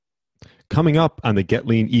Coming up on the Get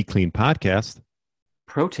Lean, Eat Clean podcast.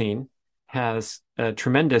 Protein has a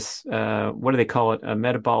tremendous, what do they call it? A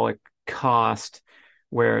metabolic cost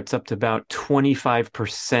where it's up to about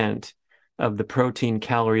 25% of the protein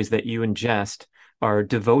calories that you ingest are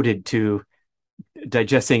devoted to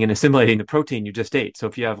digesting and assimilating the protein you just ate. So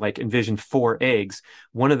if you have envision 4 eggs,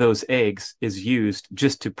 one of those eggs is used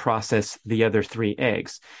just to process the other 3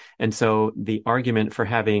 eggs. And so the argument for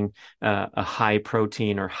having a high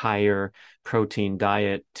protein or higher protein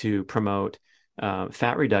diet to promote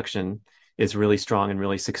fat reduction is really strong and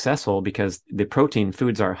really successful because the protein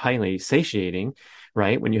foods are highly satiating,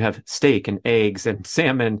 right? When you have steak and eggs and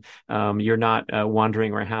salmon, you're not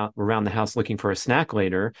wandering around the house looking for a snack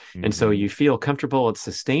later. Mm-hmm. And so you feel comfortable, it's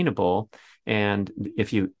sustainable. And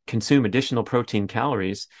if you consume additional protein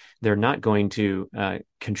calories, they're not going to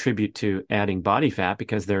contribute to adding body fat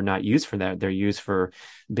because they're not used for that. They're used for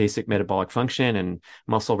basic metabolic function and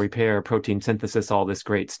muscle repair, protein synthesis, all this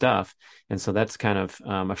great stuff. And so that's kind of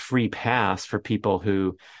a free pass for people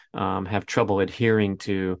who have trouble adhering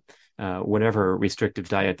to whatever restrictive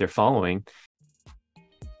diet they're following.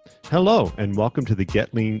 Hello, and welcome to the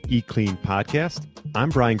Get Lean, Eat Clean podcast. I'm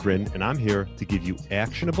Brian Grin, and I'm here to give you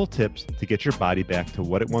actionable tips to get your body back to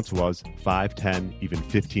what it once was 5, 10, even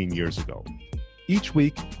 15 years ago. Each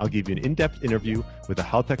week, I'll give you an in-depth interview with a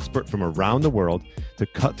health expert from around the world to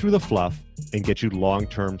cut through the fluff and get you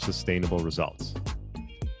long-term sustainable results.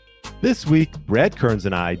 This week, Brad Kearns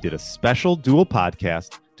and I did a special dual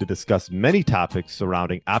podcast to discuss many topics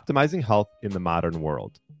surrounding optimizing health in the modern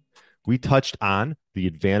world. We touched on the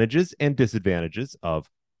advantages and disadvantages of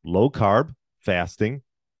low-carb, fasting,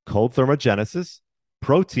 cold thermogenesis,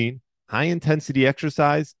 protein, high-intensity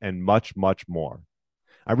exercise, and much, much more.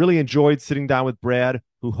 I really enjoyed sitting down with Brad,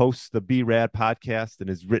 who hosts the B-Rad podcast and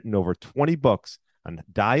has written over 20 books on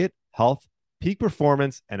diet, health, peak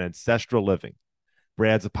performance, and ancestral living.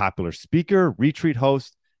 Brad's a popular speaker, retreat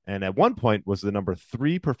host, and at one point was the number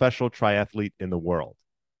 3 professional triathlete in the world.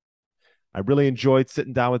 I really enjoyed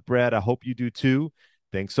sitting down with Brad. I hope you do too.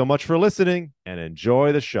 Thanks so much for listening and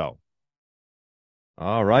enjoy the show.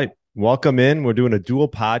 All right. Welcome in. We're doing a dual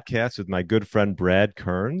podcast with my good friend Brad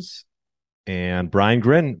Kearns and Brian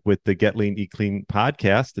Grin with the Get Lean, Eat Clean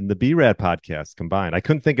podcast and the B-Rad podcast combined. I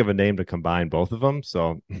couldn't think of a name to combine both of them.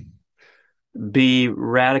 So be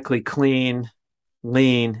radically clean,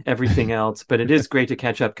 lean, everything else. But it is great to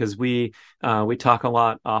catch up because we talk a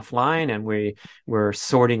lot offline and we're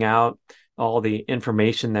sorting out all the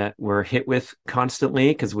information that we're hit with constantly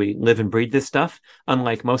because we live and breathe this stuff,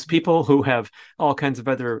 unlike most people who have all kinds of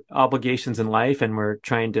other obligations in life, and we're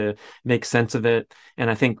trying to make sense of it. And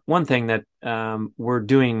I think one thing that we're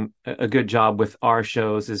doing a good job with our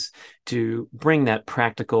shows is to bring that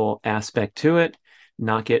practical aspect to it,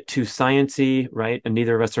 not get too sciencey, right? And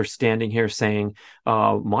neither of us are standing here saying,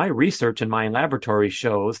 my research in my laboratory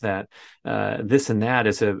shows that this and that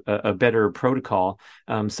is a better protocol.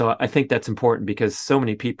 So I think that's important because so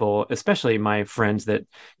many people, especially my friends that,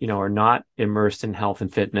 are not immersed in health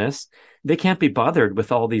and fitness, they can't be bothered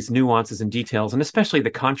with all these nuances and details, and especially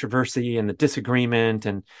the controversy and the disagreement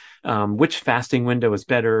and which fasting window is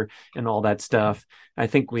better and all that stuff. I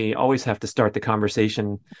think we always have to start the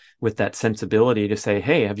conversation with that sensibility to say,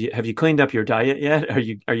 hey, have you cleaned up your diet yet? Are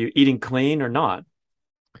you eating clean or not?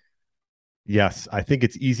 yes, I think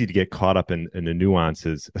it's easy to get caught up in the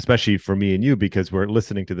nuances, especially for me and you, because we're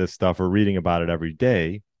listening to this stuff or reading about it every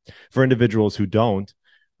day. For individuals who don't,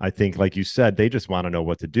 I think, like you said, they just want to know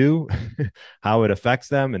what to do, how it affects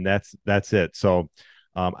them, and that's it. So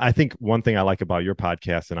I think one thing I like about your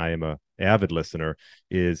podcast, and I am a avid listener,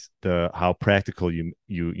 is how practical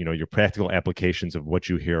your practical applications of what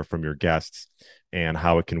you hear from your guests and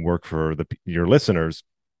how it can work for your listeners,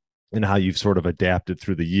 and how you've sort of adapted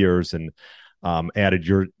through the years and added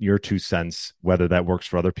your 2 cents. Whether that works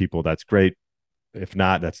for other people, that's great. If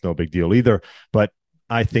not, that's no big deal either. But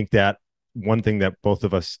I think that one thing that both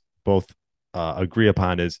of us agree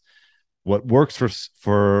upon is what works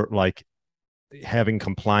for like having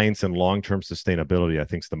compliance and long-term sustainability, I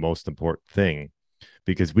think, is the most important thing,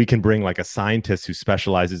 because we can bring like a scientist who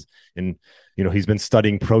specializes in, he's been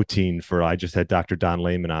studying protein I just had Dr. Don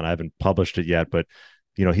Layman on. I haven't published it yet, but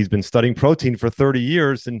he's been studying protein for 30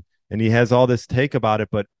 years and he has all this take about it.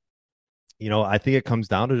 But, I think it comes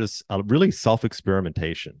down to just a really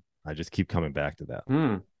self-experimentation. I just keep coming back to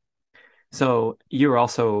that. So you're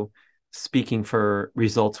also speaking for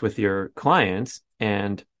results with your clients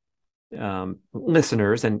and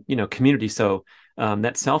listeners and community. So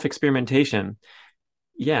that self-experimentation,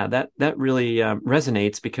 that really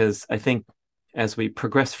resonates, because I think as we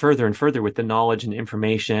progress further and further with the knowledge and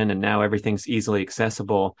information, and now everything's easily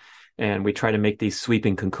accessible, and we try to make these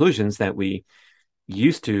sweeping conclusions that we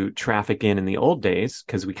used to traffic in the old days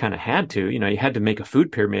because we kind of had to. You had to make a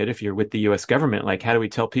food pyramid if you're with the US government. Like, how do we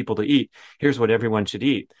tell people to eat? Here's what everyone should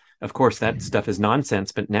eat. Of course, that stuff is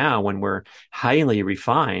nonsense. But now when we're highly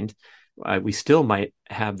refined, we still might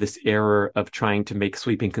have this error of trying to make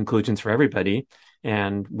sweeping conclusions for everybody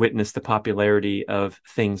and witness the popularity of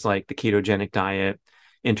things like the ketogenic diet,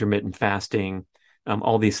 intermittent fasting,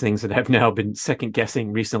 all these things that I've now been second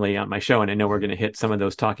guessing recently on my show. And I know we're going to hit some of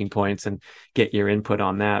those talking points and get your input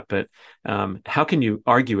on that. But how can you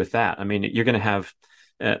argue with that? I mean, you're going to have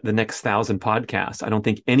the next 1,000 podcasts. I don't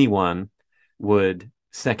think anyone would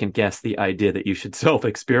second guess the idea that you should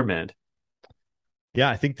self-experiment. Yeah,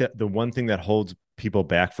 I think that the one thing that holds people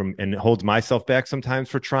back from, and holds myself back sometimes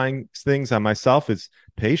for trying things on myself, is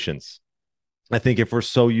patience. I think if we're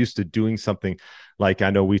so used to doing something, like I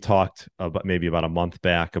know we talked about maybe about a month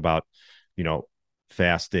back about,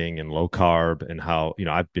 fasting and low carb, and how,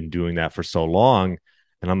 I've been doing that for so long,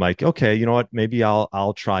 and I'm like, okay, you know what, maybe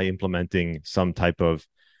I'll try implementing some type of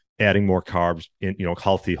adding more carbs in,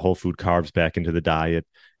 healthy whole food carbs back into the diet,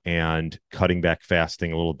 and cutting back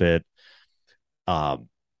fasting a little bit.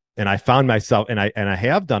 And I found myself, and I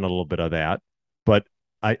have done a little bit of that, but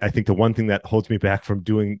I think the one thing that holds me back from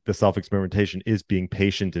doing the self-experimentation is being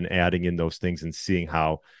patient and adding in those things and seeing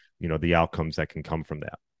how, the outcomes that can come from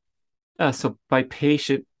that. So by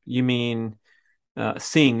patient, you mean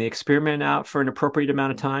seeing the experiment out for an appropriate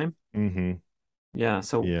amount of time? Mm-hmm. Yeah.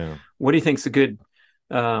 So yeah. What do you think is a good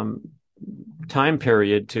time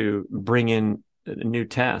period to bring in new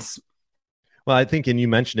tests? Well, I think, and you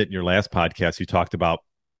mentioned it in your last podcast, you talked about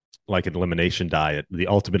like an elimination diet, the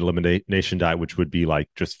ultimate elimination diet, which would be like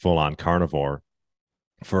just full on carnivore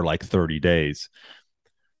for like 30 days.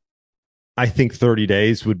 I think 30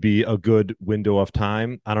 days would be a good window of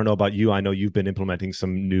time. I don't know about you. I know you've been implementing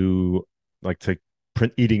some new, like,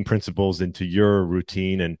 eating principles into your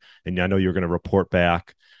routine, and I know you're going to report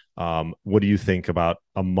back. What do you think about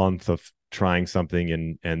a month of trying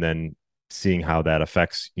something and then seeing how that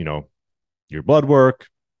affects, your blood work,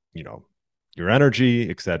 your energy,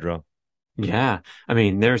 etc.? Yeah. I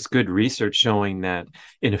mean, there's good research showing that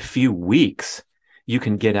in a few weeks, you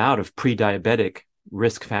can get out of pre-diabetic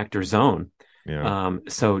risk factor zone. Yeah.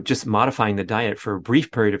 So just modifying the diet for a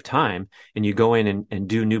brief period of time, and you go in and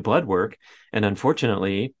do new blood work. And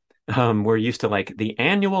unfortunately, we're used to like the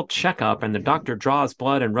annual checkup, and the doctor draws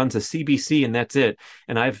blood and runs a CBC, and that's it.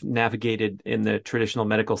 And I've navigated in the traditional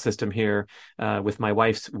medical system here with my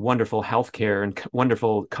wife's wonderful healthcare and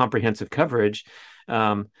wonderful comprehensive coverage.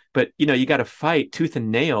 But you got to fight tooth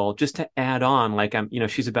and nail just to add on. Like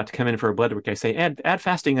she's about to come in for a blood work. I say, add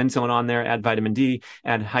fasting insulin on there, add vitamin D,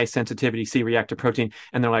 add high sensitivity C-reactive protein.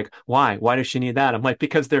 And they're like, why? Why does she need that? I'm like,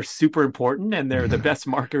 because they're super important, and they're the best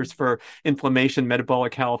markers for inflammation,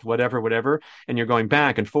 metabolic health, whatever. And you're going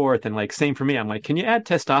back and forth, and like, same for me. I'm like, can you add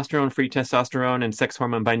testosterone, free testosterone, and sex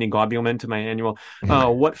hormone binding globulin to my annual?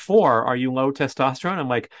 What for? Are you low testosterone? I'm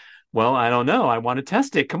like, well, I don't know. I want to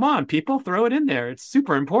test it. Come on, people, throw it in there. It's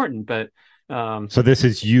super important. But so this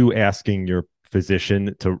is you asking your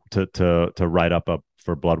physician to write up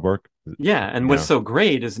for blood work? Yeah. And what's so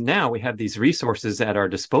great is now we have these resources at our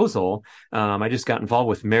disposal. I just got involved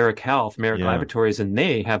with Merrick Laboratories, and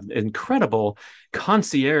they have incredible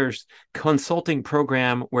concierge consulting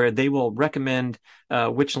program where they will recommend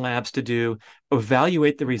which labs to do,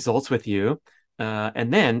 evaluate the results with you.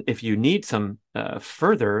 And then if you need some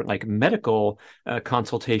further like medical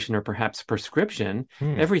consultation or perhaps prescription,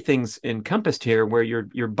 everything's encompassed here, where you're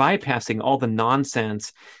bypassing all the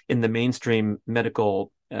nonsense in the mainstream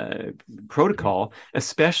medical protocol,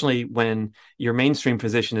 especially when your mainstream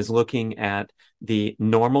physician is looking at the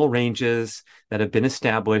normal ranges that have been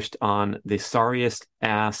established on the sorriest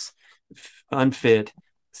ass, unfit,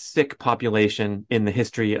 sick population in the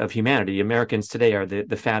history of humanity. Americans today are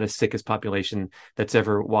the fattest, sickest population that's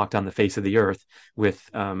ever walked on the face of the earth, with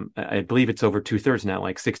I believe it's over 2/3 now,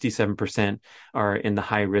 like 67% are in the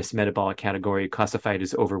high risk metabolic category, classified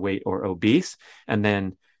as overweight or obese, and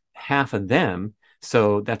then half of them,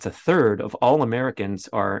 so that's 1/3 of all Americans,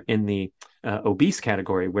 are in the obese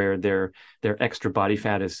category, where their extra body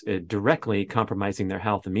fat is directly compromising their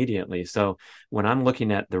health immediately. So when I'm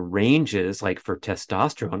looking at the ranges, like for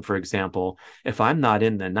testosterone, for example, if I'm not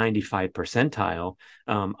in the 95 percentile,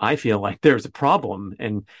 I feel like there's a problem.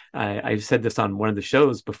 And I've said this on one of the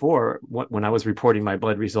shows before, when I was reporting my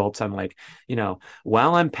blood results, I'm like,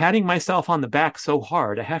 while I'm patting myself on the back so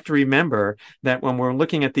hard, I have to remember that when we're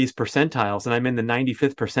looking at these percentiles and I'm in the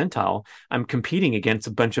 95th percentile, I'm competing against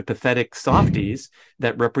a bunch of pathetic softies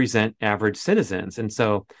that represent average citizens. And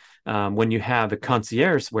so when you have a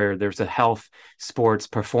concierge where there's a health, sports,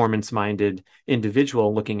 performance-minded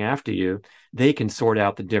individual looking after you, they can sort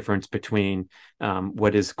out the difference between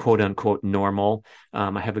what is quote unquote normal.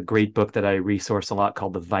 I have a great book that I resource a lot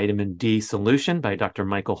called The Vitamin D Solution by Dr.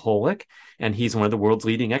 Michael Holick, and he's one of the world's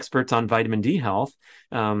leading experts on vitamin D health.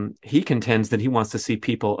 He contends that he wants to see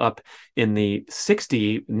people up in the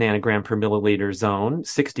 60 nanogram per milliliter zone,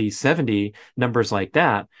 60, 70, numbers like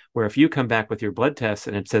that, where if you come back with your blood test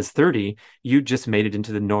and it says 30, you just made it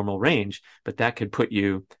into the normal range. But that could put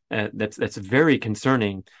you, that's very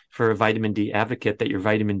concerning for a vitamin D advocate, that your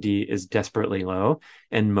vitamin D is desperately low.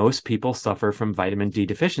 And most people suffer from vitamin D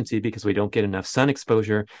deficiency because we don't get enough sun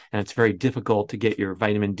exposure, and it's very difficult to get your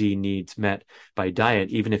vitamin D needs met by diet,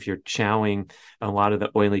 even if you're chowing a lot of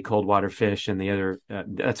the oily cold water fish and the other,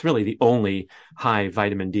 that's really the only high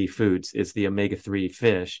vitamin D foods is the omega-3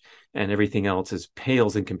 fish, and everything else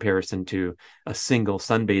pales in comparison to a single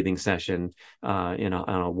sunbathing session on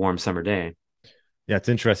a warm summer day. Yeah, it's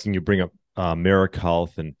interesting you bring up Merrick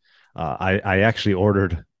Health, and I actually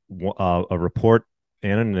ordered a report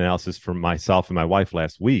and an analysis for myself and my wife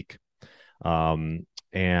last week.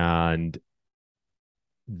 And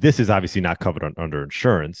this is obviously not covered under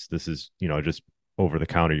insurance. This is, just over the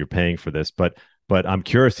counter. You're paying for this, but I'm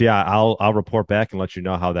curious. Yeah, I'll report back and let you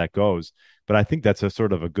know how that goes. But I think that's a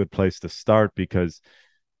sort of a good place to start, because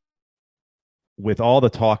with all the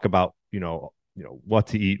talk about, what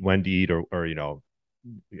to eat, when to eat, or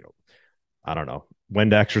I don't know, when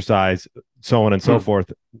to exercise, so on and so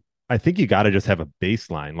forth. I think you got to just have a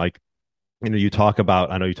baseline. Like, I know you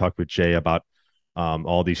talked with Jay about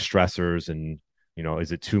all these stressors, and,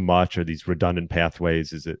 is it too much? Or these redundant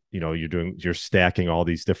pathways? Is it, you're stacking all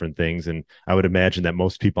these different things. And I would imagine that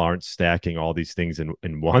most people aren't stacking all these things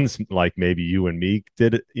in ones, like maybe you and me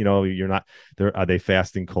did it. You're not there. Are they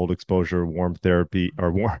fasting, cold exposure, warm therapy,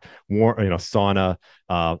 or warm, sauna,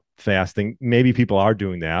 fasting? Maybe people are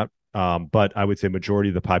doing that. But I would say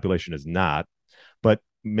majority of the population is not. But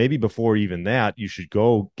maybe before even that, you should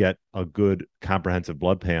go get a good comprehensive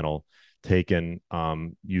blood panel taken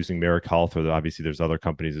using Merrick Health, or obviously there's other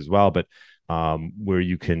companies as well, but where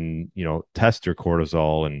you can, test your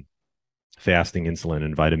cortisol and fasting insulin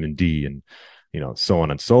and vitamin D and, so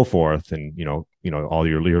on and so forth. And, all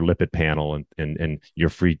your lipid panel and your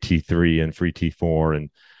free T3 and free T4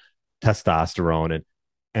 and testosterone.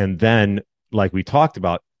 And then, like we talked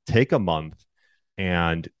about, take a month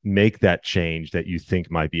and make that change that you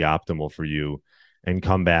think might be optimal for you, and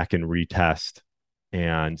come back and retest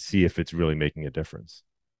and see if it's really making a difference.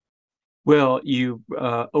 Well, you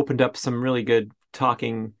opened up some really good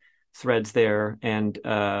talking threads there, and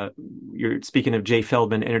you're speaking of Jay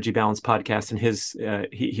Feldman, Energy Balance Podcast, and his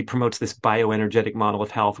he promotes this bioenergetic model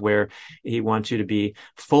of health where he wants you to be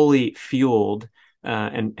fully fueled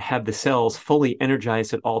and have the cells fully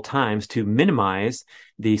energized at all times to minimize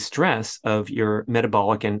the stress of your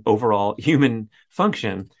metabolic and overall human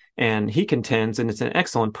function. And he contends, and it's an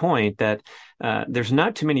excellent point, that there's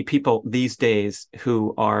not too many people these days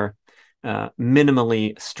who are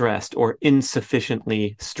minimally stressed or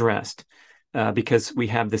insufficiently stressed, because we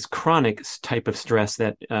have this chronic type of stress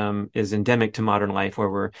that is endemic to modern life, where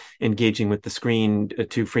we're engaging with the screen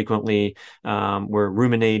too frequently, we're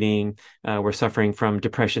ruminating, we're suffering from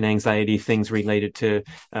depression, anxiety, things related to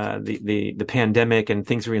the pandemic, and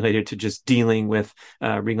things related to just dealing with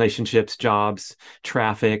relationships, jobs,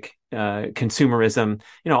 traffic, consumerism.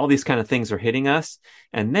 All these kind of things are hitting us.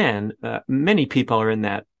 And then many people are in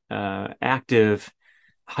that active,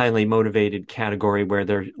 highly motivated category where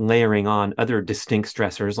they're layering on other distinct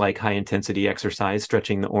stressors like high intensity exercise,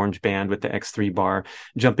 stretching the orange band with the X3 bar,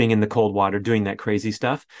 jumping in the cold water, doing that crazy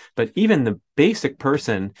stuff. But even the basic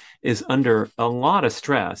person is under a lot of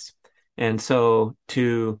stress. And so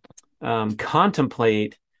to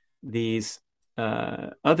contemplate these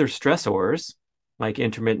other stressors, like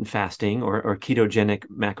intermittent fasting or ketogenic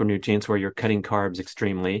macronutrients, where you're cutting carbs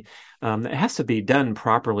extremely, it has to be done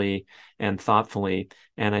properly and thoughtfully.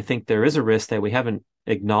 And I think there is a risk that we haven't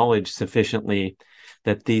acknowledged sufficiently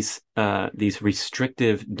that these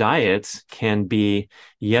restrictive diets can be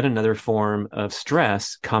yet another form of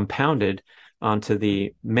stress compounded onto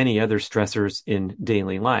the many other stressors in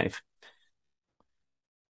daily life.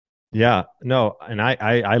 Yeah, no, and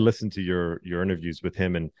I listened to your interviews with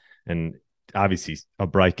him, and obviously a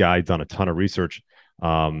bright guy, done a ton of research.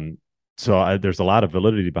 So there's a lot of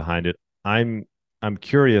validity behind it. I'm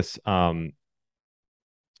curious, when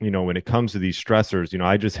it comes to these stressors,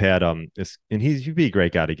 I just had this, and he'd be a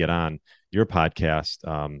great guy to get on your podcast,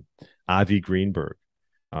 Avi Greenberg.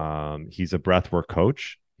 He's a breathwork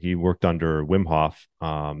coach. He worked under Wim Hof,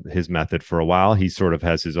 his method for a while. He sort of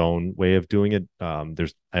has his own way of doing it.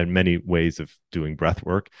 There's many ways of doing breath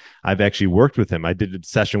work. I've actually worked with him. I did a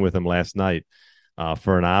session with him last night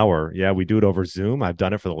for an hour. Yeah, we do it over Zoom. I've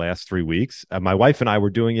done it for the last 3 weeks. My wife and I were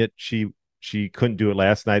doing it. She couldn't do it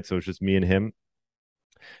last night, so it's just me and him.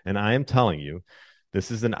 And I am telling you, this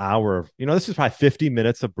is an hour of, this is probably 50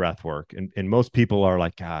 minutes of breath work. And most people are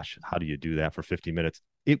like, gosh, how do you do that for 50 minutes?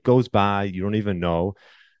 It goes by. You don't even know.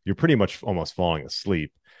 You're pretty much almost falling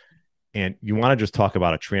asleep. And you want to just talk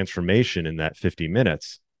about a transformation in that 50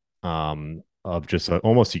 minutes of just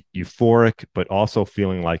almost euphoric, but also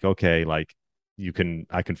feeling like, okay, like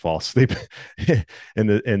I can fall asleep in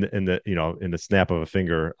the snap of a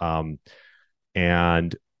finger.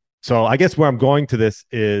 And so I guess where I'm going to this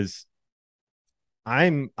is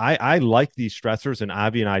I like these stressors, and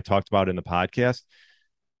Avi and I talked about it in the podcast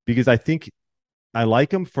because I think I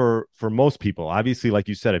like them for most people. Obviously, like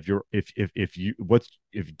you said,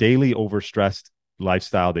 if daily overstressed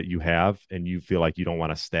lifestyle that you have and you feel like you don't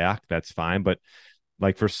want to stack, that's fine. But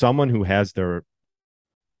like for someone who has their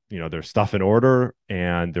stuff in order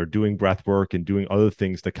and they're doing breath work and doing other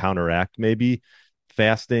things to counteract maybe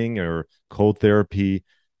fasting or cold therapy,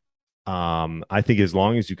 I think as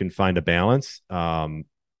long as you can find a balance,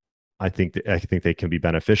 I think they can be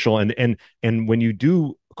beneficial. And when you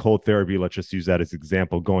do cold therapy, let's just use that as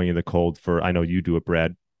example, going in the cold I know you do it,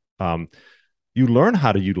 Brad. You learn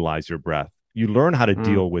how to utilize your breath. You learn how to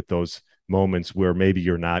deal with those moments where maybe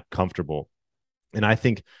you're not comfortable. And I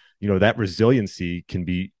think, that resiliency can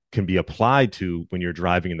be applied to when you're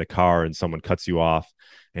driving in the car and someone cuts you off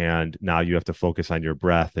and now you have to focus on your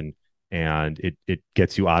breath and it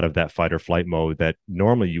gets you out of that fight or flight mode that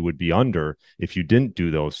normally you would be under if you didn't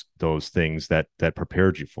do those things that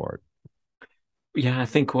prepared you for it. Yeah, I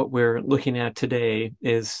think what we're looking at today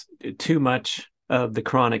is too much of the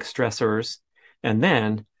chronic stressors and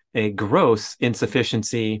then a gross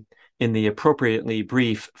insufficiency in the appropriately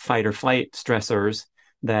brief fight or flight stressors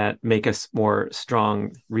that make us more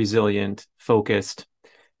strong, resilient, focused,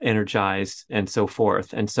 energized, and so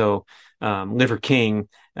forth. And so Liver King,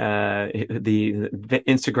 the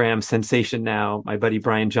Instagram sensation now, my buddy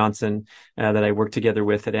Brian Johnson, that I work together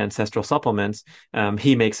with at Ancestral Supplements,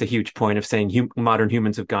 he makes a huge point of saying modern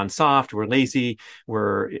humans have gone soft, we're lazy,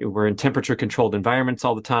 we're in temperature controlled environments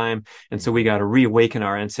all the time, and so we got to reawaken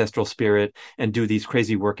our ancestral spirit and do these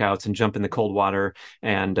crazy workouts and jump in the cold water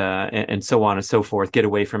and so on and so forth, get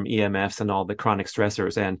away from EMFs and all the chronic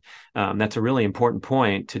stressors. And that's a really important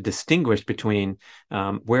point to distinguish between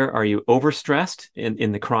where are you overstressed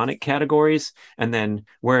in the chronic categories, and then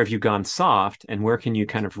where have you gone soft, and where can you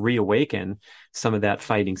kind of reawaken some of that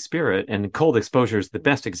fighting spirit. And cold exposure is the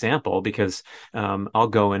best example because I'll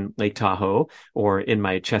go in Lake Tahoe or in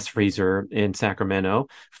my chest freezer in Sacramento.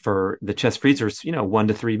 For the chest freezers, 1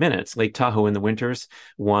 to 3 minutes. Lake Tahoe in the winters,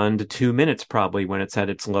 1 to 2 minutes probably when it's at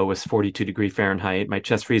its lowest 42 degree Fahrenheit. My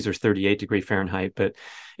chest freezer is 38 degree Fahrenheit, but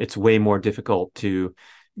it's way more difficult to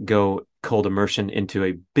go cold immersion into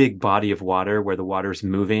a big body of water where the water's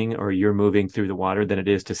moving or you're moving through the water than it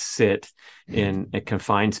is to sit in a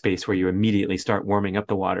confined space where you immediately start warming up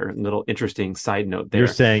the water. A little interesting side note there. You're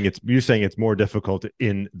saying it's more difficult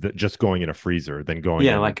in just going in a freezer than going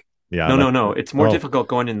no, it's more difficult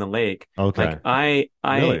going in the lake. Okay. Like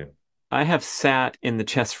really? I have sat in the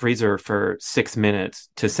chest freezer for 6 minutes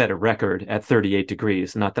to set a record at 38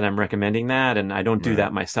 degrees. Not that I'm recommending that, and I don't do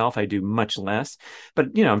that myself. I do much less. But,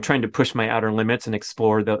 I'm trying to push my outer limits and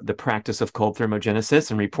explore the practice of cold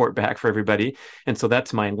thermogenesis and report back for everybody. And so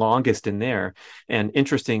that's my longest in there. And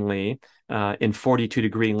interestingly, in 42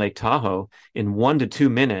 degree Lake Tahoe, in 1 to 2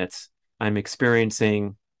 minutes, I'm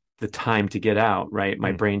experiencing the time to get out, right?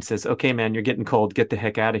 My brain says, okay, man, you're getting cold, get the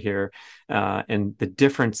heck out of here. And the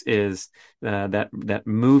difference is that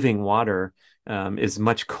moving water is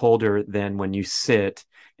much colder than when you sit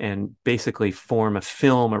and basically form a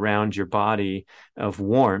film around your body of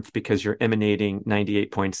warmth because you're emanating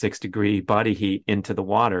 98.6 degree body heat into the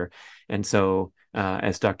water. And so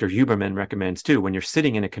as Dr. Huberman recommends too, when you're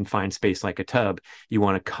sitting in a confined space like a tub, you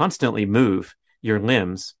want to constantly move your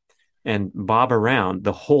limbs and bob around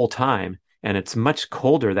the whole time. And it's much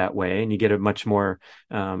colder that way. And you get a much more,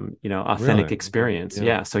 authentic experience.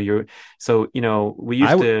 Yeah. So we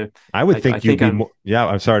used to, I would think you'd be more,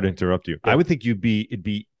 I'm sorry to interrupt you. Yeah. I would think it'd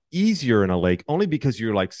be easier in a lake only because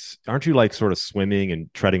you're like, aren't you like sort of swimming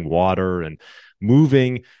and treading water and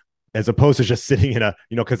moving as opposed to just sitting in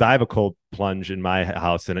because I have a cold plunge in my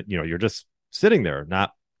house and, you're just sitting there,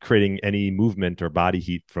 not creating any movement or body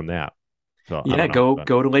heat from that. So I Yeah, don't know.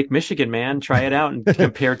 go to Lake Michigan, man. Try it out and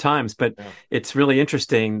compare times. But Yeah. it's really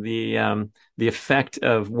interesting. The effect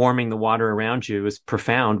of warming the water around you is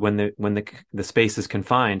profound when the space is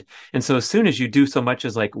confined. And so as soon as you do so much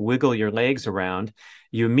as like wiggle your legs around,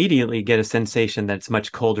 you immediately get a sensation that it's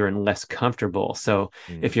much colder and less comfortable. So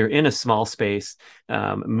if Mm, you're in a small space,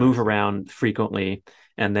 move nice. around frequently,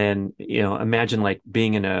 and then imagine like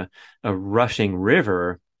being in a rushing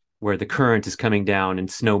river where the current is coming down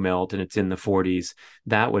and snow melt and it's in the 40s.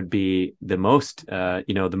 That would be the most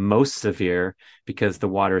severe because the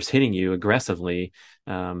water is hitting you aggressively.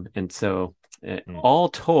 And so, Mm, all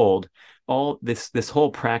told, all this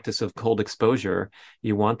whole practice of cold exposure,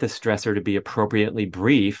 you want the stressor to be appropriately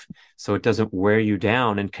brief so it doesn't wear you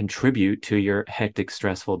down and contribute to your hectic,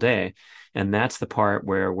 stressful day. And that's the part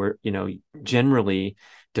where we're, generally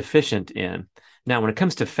deficient in. Now, when it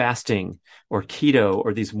comes to fasting or keto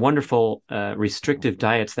or these wonderful restrictive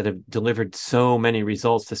diets that have delivered so many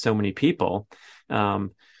results to so many people,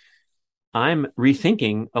 um, I'm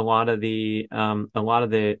rethinking a lot of the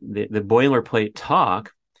boilerplate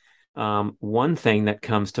talk. One thing that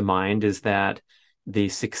comes to mind is that the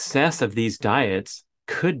success of these diets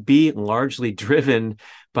could be largely driven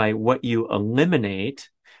by what you eliminate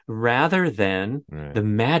rather than right. the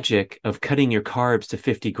magic of cutting your carbs to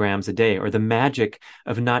 50 grams a day or the magic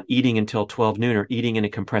of not eating until 12 noon or eating in a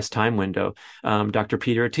compressed time window. Dr.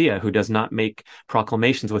 Peter Attia, who does not make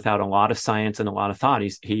proclamations without a lot of science and a lot of thought,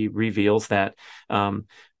 he reveals that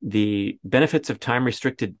the benefits of time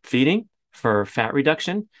restricted feeding for fat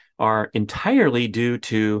reduction are entirely due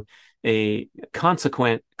to a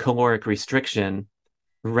consequent caloric restriction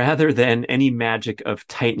rather than any magic of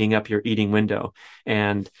tightening up your eating window.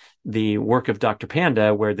 And the work of Dr.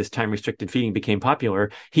 Panda, where this time restricted feeding became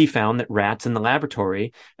popular, he found that rats in the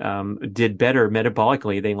laboratory did better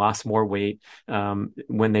metabolically. They lost more weight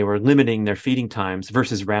when they were limiting their feeding times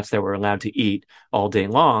versus rats that were allowed to eat all day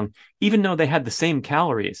long, even though they had the same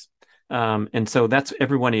calories. And so that's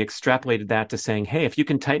everyone. He extrapolated that to saying, hey, if you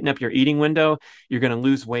can tighten up your eating window, you're going to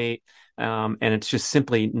lose weight. And it's just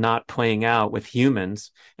simply not playing out with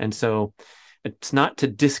humans. And so it's not to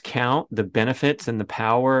discount the benefits and the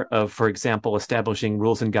power of, for example, establishing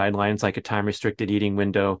rules and guidelines like a time restricted eating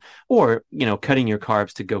window or, cutting your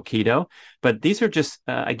carbs to go keto. But these are just,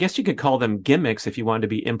 I guess you could call them gimmicks if you wanted to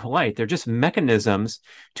be impolite. They're just mechanisms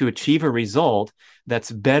to achieve a result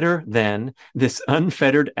that's better than this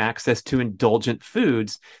unfettered access to indulgent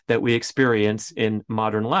foods that we experience in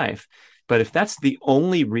modern life. But if that's the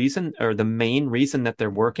only reason or the main reason that they're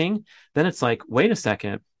working, then it's like, wait a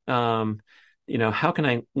second. How can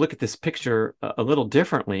I look at this picture a little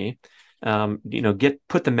differently?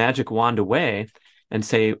 Put the magic wand away and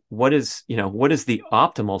say, what is the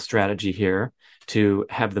optimal strategy here to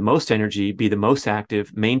have the most energy, be the most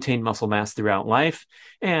active, maintain muscle mass throughout life?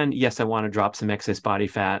 And yes, I want to drop some excess body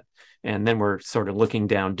fat. And then we're sort of looking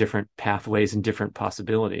down different pathways and different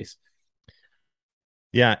possibilities.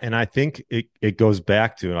 Yeah, and I think it goes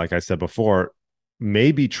back to, like I said before,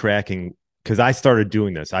 maybe tracking, because I started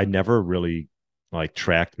doing this. I never really like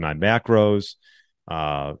tracked my macros,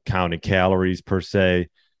 counted calories per se,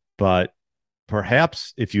 but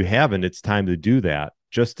perhaps if you haven't, it's time to do that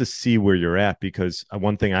just to see where you're at. Because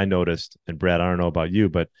one thing I noticed, and Brad, I don't know about you,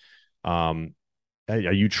 but are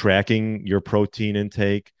you tracking your protein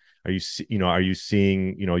intake? Are you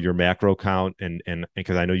seeing, your macro count and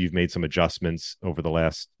because I know you've made some adjustments over the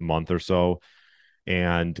last month or so.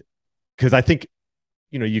 And because I think,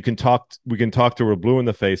 we can talk to her blue in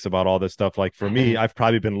the face about all this stuff. Like for me, I've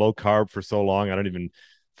probably been low carb for so long, I don't even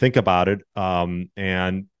think about it.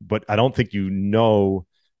 But I don't think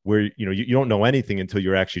where, you don't know anything until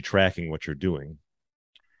you're actually tracking what you're doing.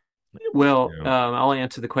 Well, Yeah. I'll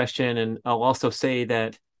answer the question, and I'll also say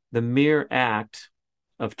that the mere act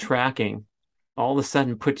of tracking all of a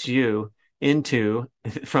sudden puts you into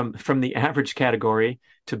from the average category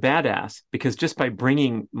to badass, because just by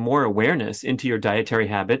bringing more awareness into your dietary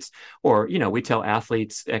habits, or we tell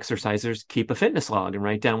athletes, exercisers, keep a fitness log and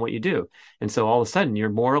write down what you do, and so all of a sudden you're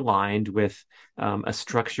more aligned with a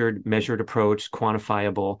structured, measured approach,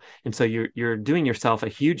 quantifiable, and so you're doing yourself a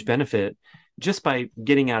huge benefit just by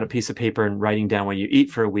getting out a piece of paper and writing down what you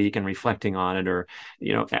eat for a week and reflecting on it, or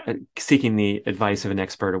seeking the advice of an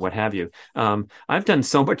expert or what have you. I've done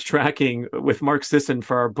so much tracking with Mark Sisson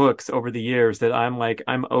for our books over the years that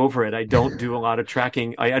I'm over it. I don't do a lot of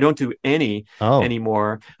tracking. I don't do any Oh,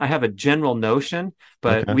 anymore. I have a general notion,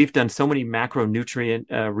 but okay. we've done so many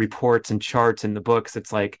macronutrient reports and charts in the books.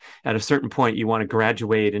 It's like at a certain point you want to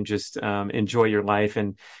graduate and just enjoy your life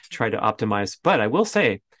and try to optimize. But I will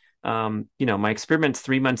say, My experiment's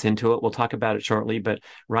 3 months into it. We'll talk about it shortly. But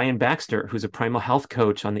Ryan Baxter, who's a primal health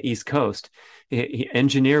coach on the East Coast, he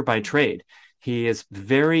engineer by trade. He has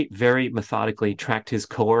very, very methodically tracked his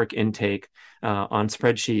caloric intake on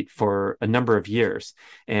spreadsheet for a number of years.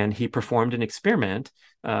 And he performed an experiment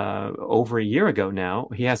over a year ago now.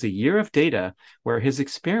 He has a year of data where his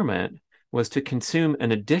experiment was to consume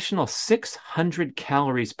an additional 600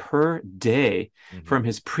 calories per day from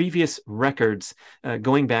his previous records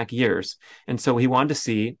going back years. And so he wanted to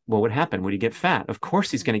see what would happen. Would he get fat? Of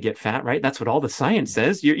course he's going to get fat, right? That's what all the science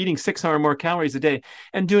says. You're eating 600 more calories a day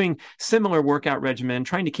and doing similar workout regimen,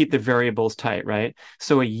 trying to keep the variables tight, right?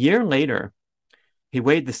 So a year later, he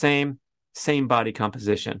weighed the same body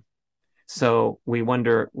composition. So we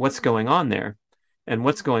wonder what's going on there. And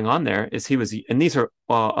what's going on there is and these are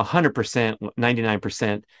 100%,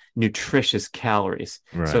 99% nutritious calories.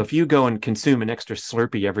 Right. So if you go and consume an extra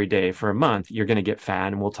Slurpee every day for a month, you're going to get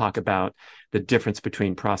fat. And we'll talk about the difference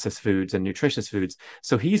between processed foods and nutritious foods.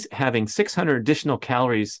 So he's having 600 additional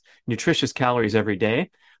calories, nutritious calories every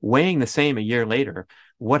day, weighing the same a year later.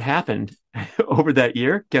 What happened over that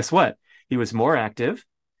year? Guess what? He was more active.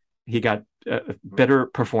 He got better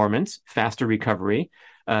performance, faster recovery.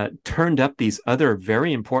 Turned up these other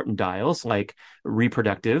very important dials like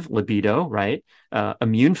reproductive libido, right?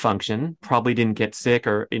 Immune function, probably didn't get sick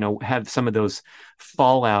or, have some of those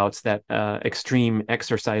fallouts that extreme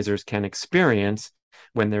exercisers can experience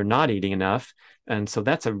when they're not eating enough. And so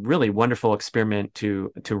that's a really wonderful experiment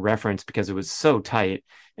to reference because it was so tight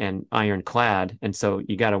and ironclad. And so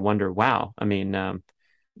you got to wonder, wow, I mean,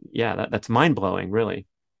 that's mind blowing, really.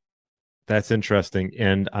 That's interesting.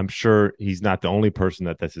 And I'm sure he's not the only person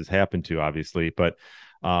that this has happened to, obviously, but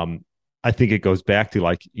I think it goes back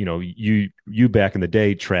to you back in the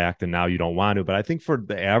day tracked and now you don't want to. But I think for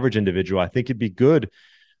the average individual, I think it'd be good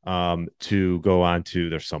to go on to,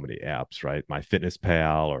 there's so many apps, right?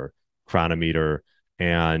 MyFitnessPal or Chronometer,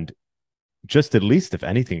 and just at least, if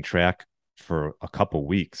anything, track for a couple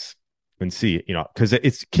weeks and see, because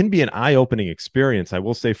it can be an eye-opening experience. I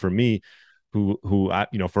will say for me, who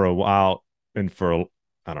for a while and for,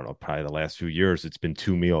 I don't know, probably the last few years, it's been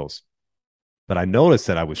 2 meals. But I noticed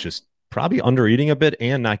that I was just probably under eating a bit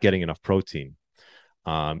and not getting enough protein.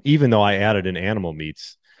 Even though I added in animal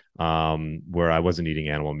meats, where I wasn't eating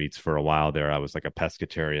animal meats for a while there. I was like a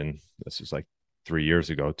pescatarian. This was like 3 years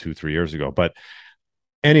ago. But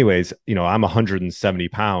anyways, I'm 170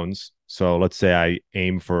 pounds. So let's say I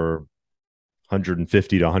aim for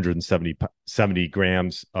 150 to 170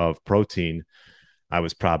 grams of protein. I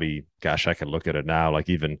was probably, gosh, I could look at it now. Like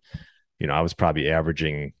even, I was probably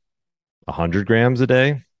averaging 100 grams a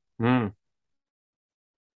day. I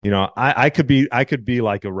could be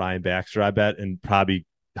like a Ryan Baxter, I bet, and probably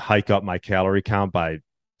hike up my calorie count by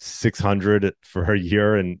 600 for a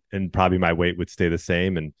year, and probably my weight would stay the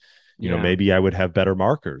same. And, maybe I would have better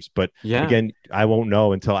markers, but again, I won't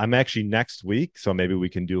know until I'm actually next week. So maybe we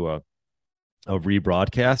can do a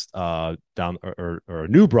rebroadcast down or a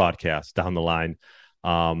new broadcast down the line,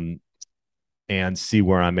 and see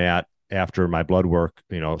where I'm at after my blood work,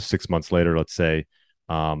 6 months later, let's say.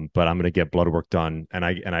 But I'm going to get blood work done, and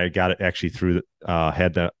I got it actually through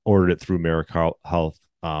ordered it through Merrick Health,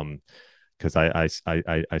 because I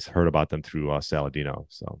heard about them through Saladino.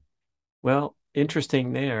 So, well,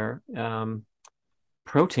 interesting there.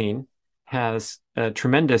 Protein has a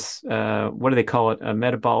tremendous, what do they call it? A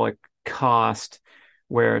metabolic cost,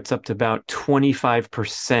 where it's up to about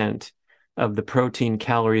 25% of the protein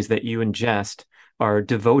calories that you ingest are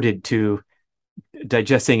devoted to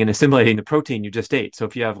digesting and assimilating the protein you just ate. So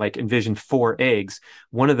if you have envision 4 eggs,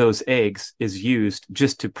 one of those eggs is used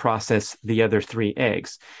just to process the other 3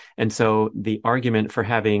 eggs. And so the argument for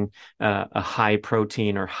having a high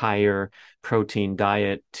protein or higher protein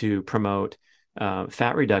diet to promote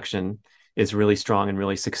fat reduction is really strong and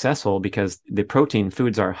really successful, because the protein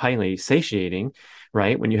foods are highly satiating,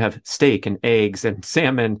 right? When you have steak and eggs and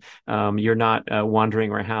salmon, you're not wandering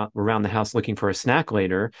around the house looking for a snack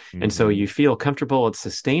later. Mm-hmm. And so you feel comfortable, it's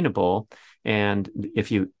sustainable. And if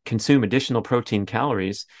you consume additional protein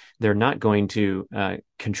calories, they're not going to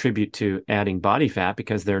contribute to adding body fat,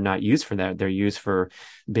 because they're not used for that. They're used for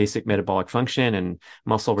basic metabolic function and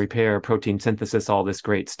muscle repair, protein synthesis, all this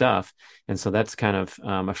great stuff. And so that's kind of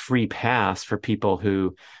a free pass for people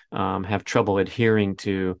who have trouble adhering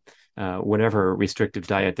to whatever restrictive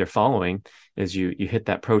diet they're following. is you hit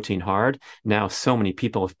that protein hard. Now, so many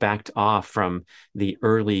people have backed off from the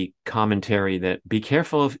early commentary that be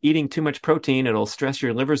careful of eating too much protein. It'll stress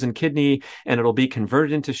your livers and kidney, and it'll be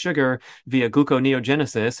converted into sugar via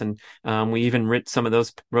gluconeogenesis. And we even wrote some of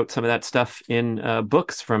that stuff in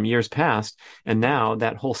books from years past. And now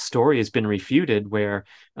that whole story has been refuted, where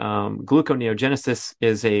gluconeogenesis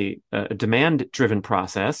is a demand-driven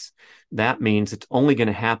process. That means it's only going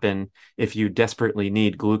to happen if you desperately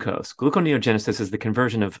need glucose. Gluconeogenesis is the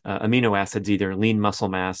conversion of amino acids, either lean muscle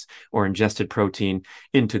mass or ingested protein,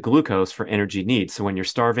 into glucose for energy needs. So when you're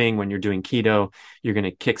starving, when you're doing keto, you're going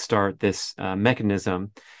to kickstart this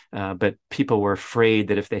mechanism. But people were afraid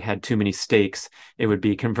that if they had too many steaks, it would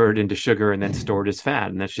be converted into sugar and then stored as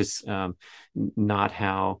fat. And that's just not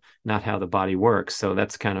how the body works. So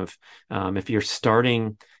that's kind of, if you're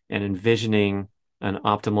starting and envisioning an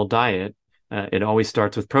optimal diet, it always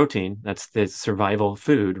starts with protein. That's the survival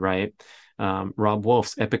food, right? Rob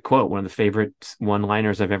Wolf's epic quote, one of the favorite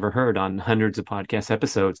one-liners I've ever heard on hundreds of podcast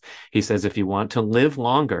episodes. He says, if you want to live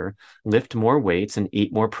longer, lift more weights and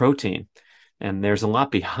eat more protein. And there's a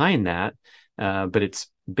lot behind that, but it's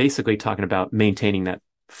basically talking about maintaining that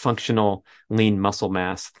functional lean muscle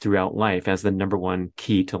mass throughout life as the number one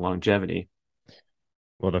key to longevity.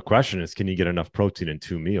 Well, the question is, can you get enough protein in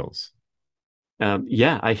 2 meals?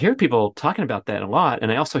 Yeah, I hear people talking about that a lot.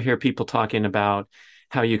 And I also hear people talking about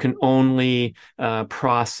how you can only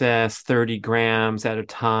process 30 grams at a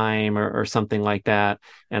time or something like that.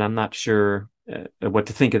 And I'm not sure what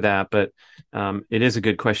to think of that, but it is a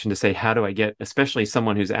good question to say, how do I get, especially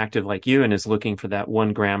someone who's active like you and is looking for that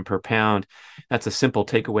 1 gram per pound? That's a simple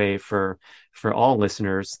takeaway for all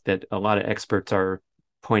listeners that a lot of experts are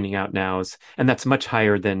pointing out now is, and that's much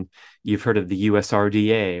higher than you've heard of the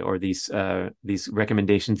USRDA or these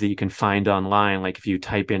recommendations that you can find online. Like if you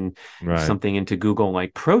type in something into Google,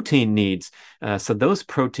 like protein needs. So those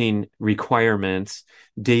protein requirements,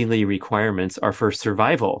 daily requirements, are for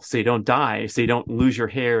survival. So you don't die, so you don't lose your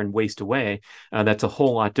hair and waste away. That's a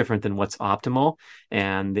whole lot different than what's optimal.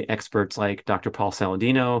 And the experts like Dr. Paul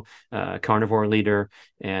Saladino, carnivore leader,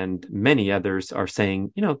 and many others are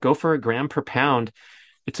saying, go for 1 gram per pound.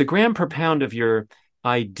 It's 1 gram per pound of your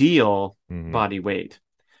ideal body weight.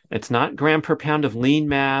 It's not gram per pound of lean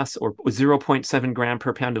mass, or 0.7 gram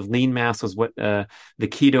per pound of lean mass was what the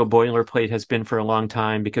keto boilerplate has been for a long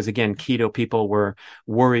time. Because again, keto people were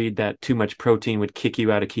worried that too much protein would kick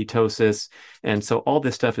you out of ketosis. And so all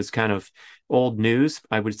this stuff is kind of old news.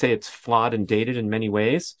 I would say it's flawed and dated in many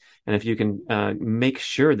ways. And if you can make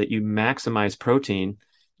sure that you maximize protein,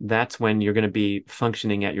 that's when you're going to be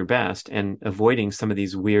functioning at your best and avoiding some of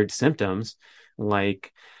these weird symptoms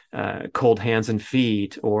like cold hands and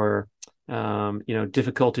feet, or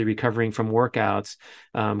difficulty recovering from workouts.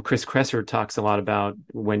 Chris Kresser talks a lot about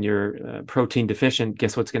when you're protein deficient,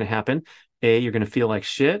 guess what's going to happen? A, you're going to feel like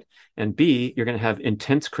shit, and B, you're going to have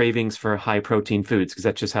intense cravings for high protein foods, because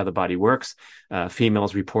that's just how the body works.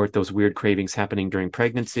 Females report those weird cravings happening during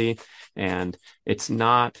pregnancy, and it's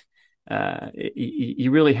not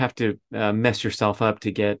you really have to mess yourself up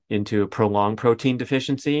to get into a prolonged protein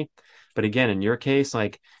deficiency. But again, in your case,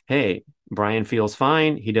 like, hey, Brian feels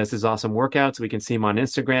fine. He does his awesome workouts. We can see him on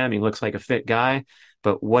Instagram. He looks like a fit guy.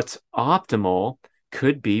 But what's optimal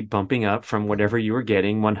could be bumping up from whatever you were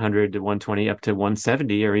getting, 100 to 120 up to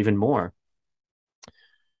 170 or even more.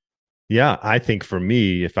 Yeah, I think for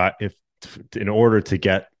me, if in order to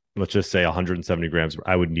get, let's just say 170 grams,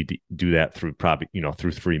 I would need to do that through probably,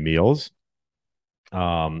 through 3 meals,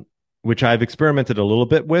 which I've experimented a little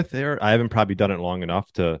bit with there. I haven't probably done it long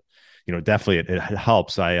enough to, definitely it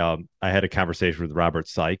helps. I had a conversation with Robert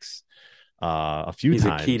Sykes a few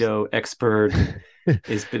times. He's a keto expert.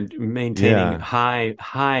 He's been maintaining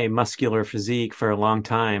high muscular physique for a long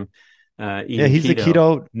time. He's a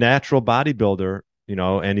keto natural bodybuilder,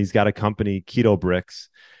 and he's got a company, Keto Bricks.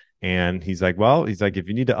 And he's like, if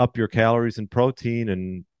you need to up your calories and protein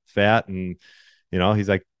and fat, and he's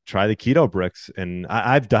like, try the Keto Bricks. And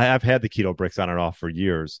I've had the Keto Bricks on and off for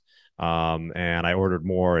years, and I ordered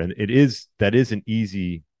more. And that is an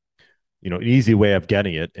easy way of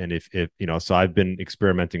getting it. And if so I've been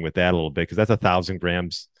experimenting with that a little bit, because that's 1,000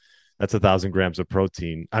 grams. That's 1,000 grams of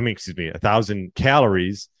protein. 1,000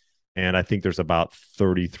 calories, and I think there's about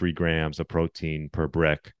 33 grams of protein per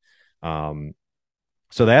brick.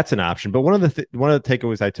 So that's an option. But one of the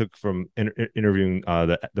takeaways I took from interviewing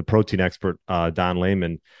the protein expert, Don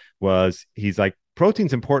Layman, was he's like,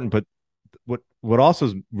 protein's important, but what also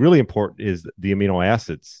is really important is the amino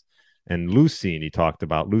acids. And leucine, he talked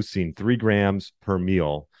about leucine, 3 grams per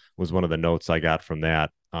meal was one of the notes I got from that.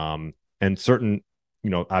 And certain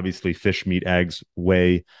obviously fish, meat, eggs,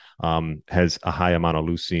 whey has a high amount of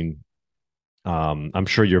leucine. I'm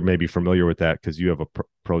sure you're maybe familiar with that because you have a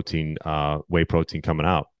protein, whey protein coming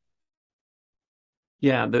out.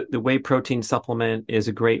 Yeah, the whey protein supplement is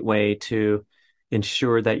a great way to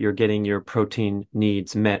ensure that you're getting your protein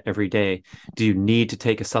needs met every day. Do you need to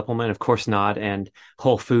take a supplement? Of course not. And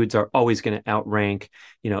whole foods are always going to outrank,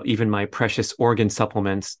 even my precious organ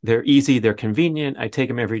supplements. They're easy, they're convenient. I take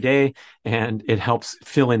them every day, and it helps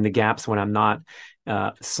fill in the gaps when I'm not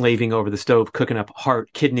slaving over the stove, cooking up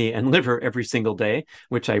heart, kidney, and liver every single day,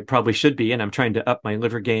 which I probably should be. And I'm trying to up my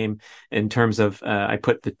liver game in terms of I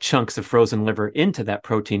put the chunks of frozen liver into that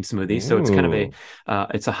protein smoothie. So it's kind of Ooh.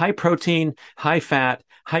 it's a high protein, high fat,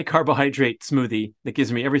 high carbohydrate smoothie that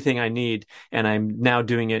gives me everything I need. And I'm now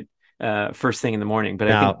doing it first thing in the morning. But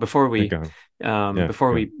I think Now, go ahead. Yeah,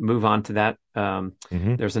 before go we move on to that, ahead.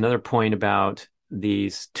 there's another point about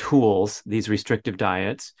these tools, these restrictive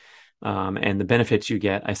diets, and the benefits you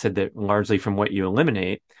get. I said that largely from what you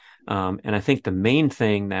eliminate. And I think the main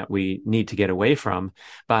thing that we need to get away from,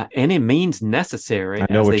 by any means necessary, I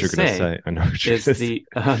know as what they you're going to say, say. I know what you're is going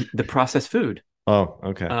to say. the processed food. Oh,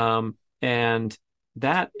 okay. And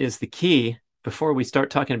that is the key before we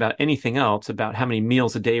start talking about anything else about how many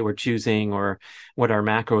meals a day we're choosing or what our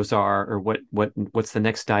macros are or what's the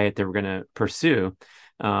next diet that we're going to pursue.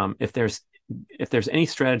 If there's any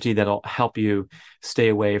strategy that'll help you stay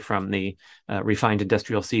away from the refined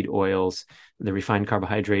industrial seed oils, the refined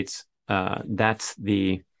carbohydrates, that's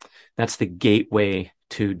the gateway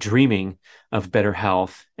to dreaming of better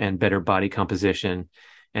health and better body composition.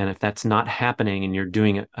 And if that's not happening and you're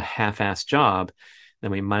doing a half-assed job,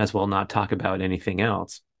 then we might as well not talk about anything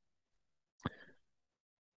else.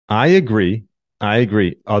 I agree. I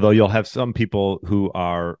agree. Although you'll have some people who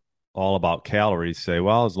are all about calories say,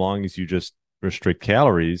 well, as long as you just restrict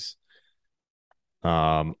calories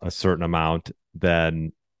a certain amount,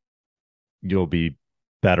 then you'll be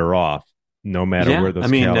better off, no matter Yeah, where I those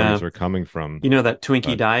mean, calories are coming from. that Twinkie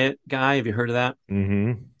But diet guy. Have you heard of that?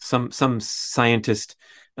 mm-hmm. Some scientist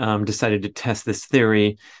decided to test this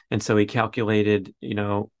theory, and so he calculated,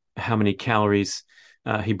 how many calories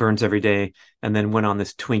he burns every day, and then went on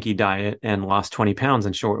this Twinkie diet and lost 20 pounds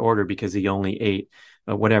in short order because he only ate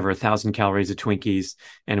whatever 1,000 calories of Twinkies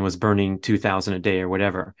and was burning 2,000 a day or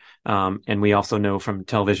whatever. And we also know from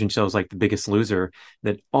television shows like The Biggest Loser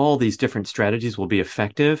that all these different strategies will be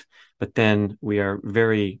effective, but then we are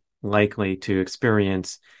very likely to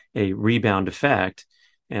experience a rebound effect.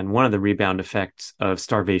 And one of the rebound effects of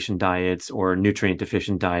starvation diets or nutrient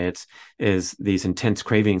deficient diets is these intense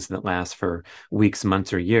cravings that last for weeks,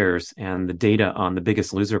 months, or years. And the data on The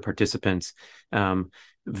Biggest Loser participants,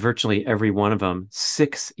 virtually every one of them,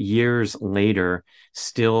 6 years later,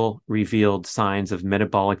 still revealed signs of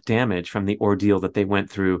metabolic damage from the ordeal that they went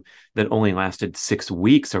through that only lasted 6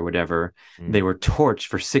 weeks or whatever. They were torched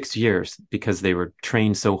for 6 years because they were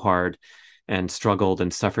trained so hard and struggled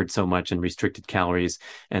and suffered so much and restricted calories,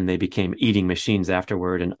 and they became eating machines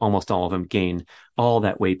afterward, and almost all of them gained all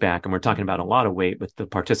that weight back. And we're talking about a lot of weight with the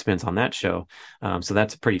participants on that show. So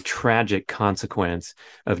that's a pretty tragic consequence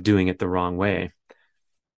of doing it the wrong way.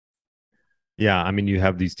 Yeah, I mean, you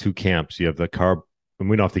have these two camps. You have the carb, and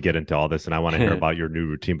we don't have to get into all this, and I want to hear about your new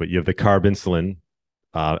routine, but you have the carb insulin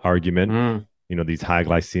argument, Mm, these high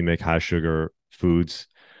glycemic, high sugar foods,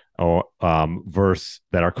 or versus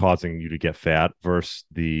that are causing you to get fat, versus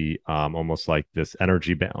the almost like this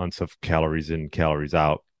energy balance of calories in, calories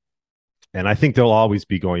out. And I think they'll always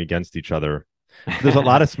be going against each other. There's a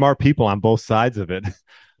lot of smart people on both sides of it.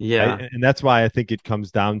 yeah. And that's why I think it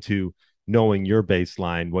comes down to knowing your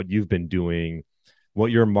baseline, what you've been doing,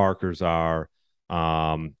 what your markers are,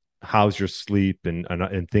 how's your sleep,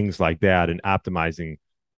 and things like that, and optimizing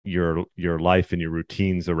your life and your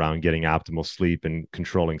routines around getting optimal sleep and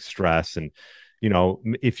controlling stress. And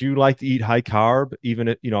if you like to eat high carb,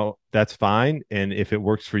 even that's fine. And if it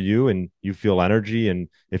works for you and you feel energy, and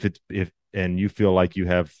if and you feel like you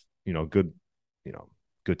have good you know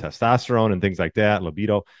good testosterone and things like that,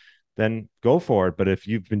 libido, then go for it. But if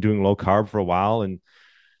you've been doing low carb for a while, and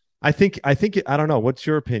I think I don't know, what's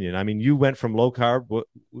your opinion? I mean, you went from low carb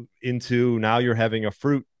into now you're having a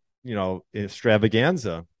fruit,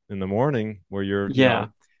 extravaganza in the morning where you're, Yeah.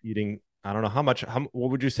 eating, I don't know how much,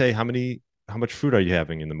 what would you say, how much fruit are you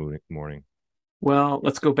having in the morning? Well,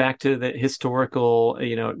 let's go back to the historical,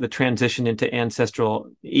 the transition into ancestral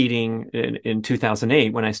eating in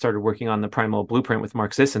 2008 when I started working on the Primal Blueprint with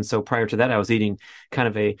Mark Sisson. So prior to that, I was eating kind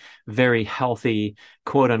of a very healthy,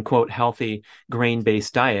 quote unquote, healthy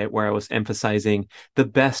grain-based diet where I was emphasizing the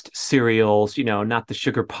best cereals, not the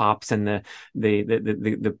sugar pops and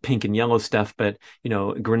the pink and yellow stuff, but,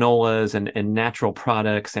 granolas and natural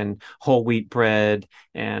products and whole wheat bread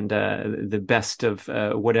and the best of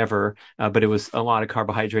whatever. But it was a lot of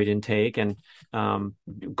carbohydrate intake and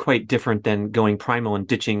quite different than going primal and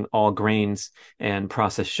ditching all grains and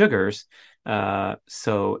processed sugars.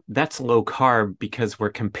 So that's low carb because we're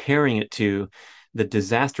comparing it to the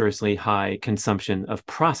disastrously high consumption of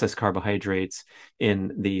processed carbohydrates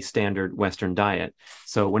in the standard Western diet.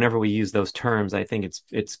 So whenever we use those terms, I think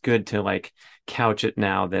it's good to like couch it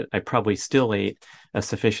now that I probably still ate a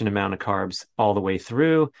sufficient amount of carbs all the way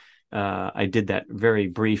through. I did that very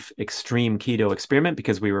brief extreme keto experiment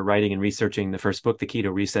because we were writing and researching the first book, The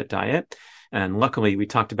Keto Reset Diet. And luckily, we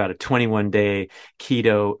talked about a 21-day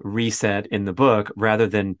keto reset in the book rather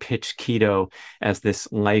than pitch keto as this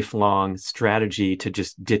lifelong strategy to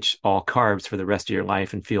just ditch all carbs for the rest of your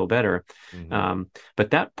life and feel better. Mm-hmm.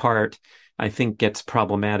 But that part, I think, gets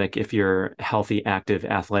problematic if you're healthy, active,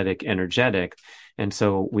 athletic, energetic. And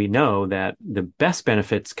so we know that the best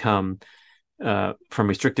benefits come from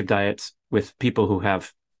restrictive diets with people who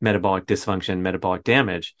have metabolic dysfunction, metabolic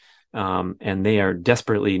damage, and they are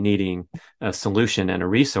desperately needing a solution and a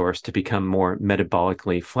resource to become more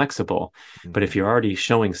metabolically flexible. Mm-hmm. But if you're already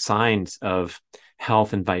showing signs of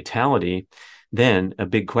health and vitality, then a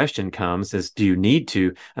big question comes is, do you need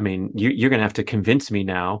to? I mean, you're going to have to convince me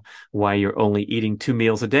now why you're only eating 2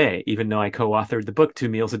 meals a day, even though I co-authored the book, 2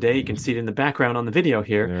 Meals a Day. You can see it in the background on the video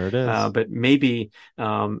here. There it is. But maybe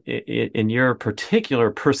in your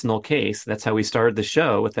particular personal case, that's how we started the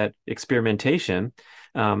show with that experimentation.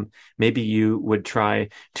 Maybe you would try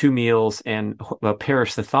 2 meals and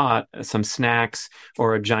perish the thought, some snacks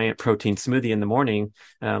or a giant protein smoothie in the morning,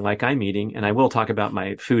 like I'm eating. And I will talk about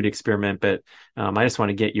my food experiment, but I just want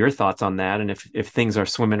to get your thoughts on that. And if things are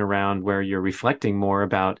swimming around where you're reflecting more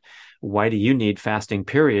about why do you need fasting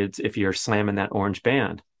periods if you're slamming that orange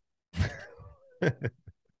band?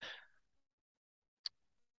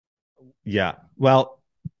 Yeah. Well,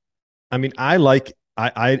 I mean, I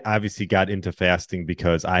obviously got into fasting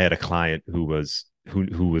because I had a client who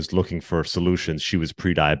was looking for solutions. She was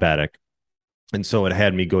pre-diabetic. And so it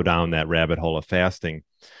had me go down that rabbit hole of fasting.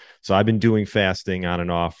 So I've been doing fasting on and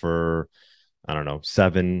off for, I don't know,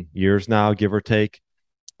 7 years now, give or take.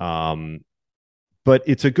 Um, but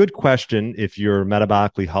it's a good question. If you're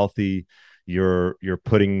metabolically healthy, you're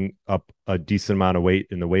putting up a decent amount of weight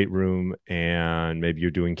in the weight room, and maybe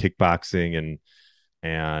you're doing kickboxing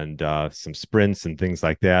and some sprints and things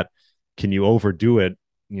like that. Can you overdo it,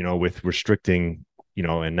 with restricting,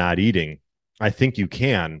 and not eating? I think you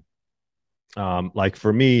can. Like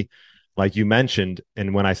for me, like you mentioned,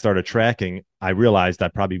 and when I started tracking, I realized I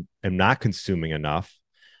probably am not consuming enough.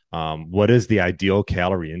 What is the ideal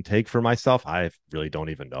calorie intake for myself? I really don't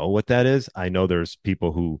even know what that is. I know there's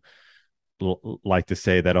people who like to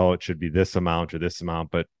say that, oh, it should be this amount or this amount,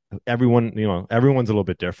 but everyone's a little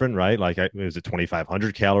bit different, right? Like, is it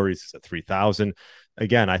 2,500 calories? Is it 3,000?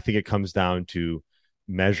 Again, I think it comes down to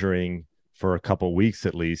measuring for a couple of weeks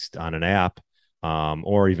at least on an app,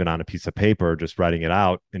 or even on a piece of paper, just writing it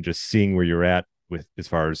out and just seeing where you're at with as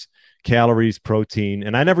far as calories, protein.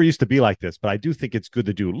 And I never used to be like this, but I do think it's good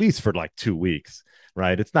to do at least for like 2 weeks,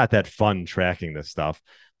 right? It's not that fun tracking this stuff,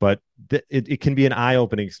 but it can be an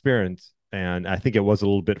eye-opening experience. And I think it was a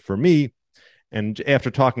little bit for me. And after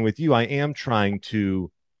talking with you, I am trying to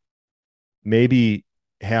maybe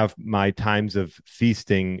have my times of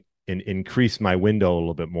feasting and increase my window a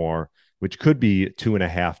little bit more, which could be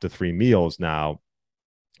 2.5 to 3 meals now.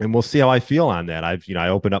 And we'll see how I feel on that. I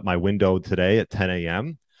opened up my window today at 10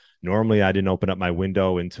 a.m. Normally, I didn't open up my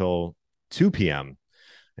window until 2 p.m.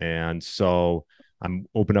 And so I'm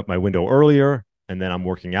opening up my window earlier, and then I'm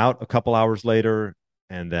working out a couple hours later,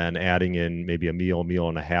 and then adding in maybe a meal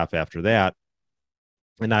and a half after that.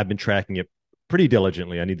 And I've been tracking it pretty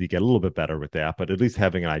diligently. I need to get a little bit better with that, but at least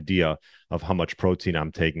having an idea of how much protein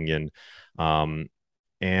I'm taking in. And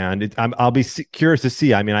I'll be curious to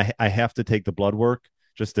see. I mean, I have to take the blood work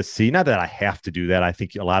just to see. Not that I have to do that. I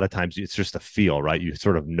think a lot of times it's just a feel, right? You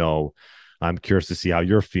sort of know. I'm curious to see how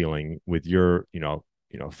you're feeling with your,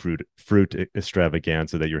 fruit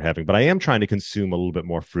extravaganza that you're having. But I am trying to consume a little bit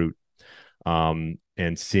more fruit, and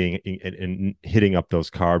seeing and hitting up those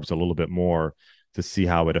carbs a little bit more to see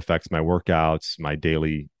how it affects my workouts, my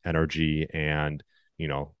daily energy, and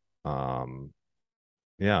yeah.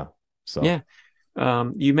 So Yeah.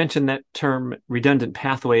 You mentioned that term redundant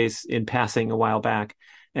pathways in passing a while back,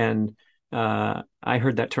 and I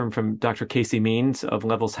heard that term from Dr. Casey Means of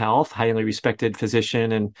Levels Health, highly respected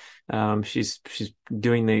physician, and she's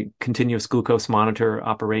doing the continuous glucose monitor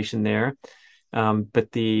operation there.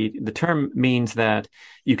 But the term means that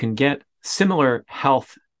you can get similar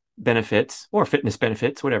health benefits or fitness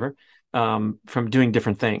benefits, whatever, from doing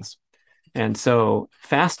different things. And so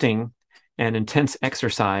fasting and intense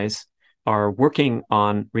exercise are working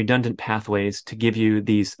on redundant pathways to give you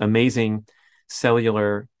these amazing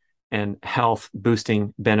cellular and health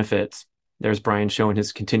boosting benefits. There's Brian showing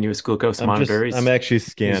his continuous glucose monitor. I'm actually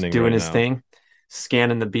scanning. He's doing right his now. thing,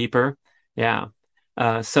 scanning the beeper. Yeah.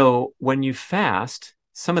 So when you fast,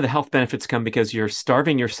 some of the health benefits come because you're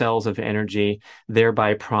starving your cells of energy,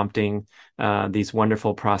 thereby prompting these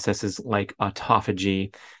wonderful processes like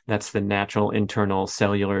autophagy. That's the natural internal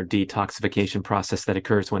cellular detoxification process that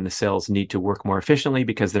occurs when the cells need to work more efficiently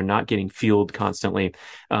because they're not getting fueled constantly.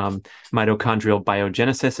 Mitochondrial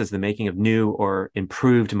biogenesis is the making of new or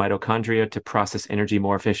improved mitochondria to process energy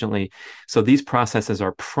more efficiently. So these processes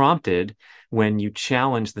are prompted when you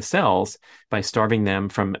challenge the cells by starving them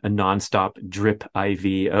from a nonstop drip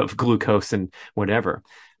IV of glucose and whatever.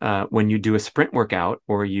 When you do a sprint workout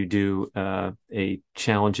or you do a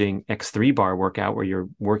challenging X3 bar workout where you're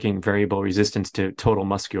working variable resistance to total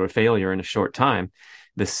muscular failure in a short time,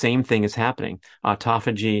 the same thing is happening.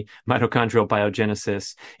 Autophagy, mitochondrial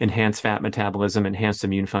biogenesis, enhanced fat metabolism, enhanced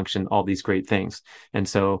immune function, all these great things. And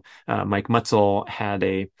so Mike Mutzel had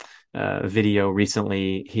a video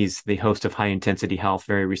recently. He's the host of High Intensity Health,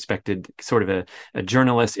 very respected, sort of a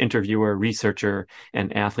journalist, interviewer, researcher,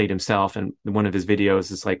 and athlete himself. And one of his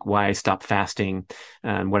videos is like why I stopped fasting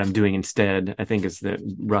and what I'm doing instead, I think is the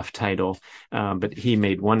rough title. But he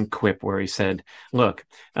made one quip where he said, look,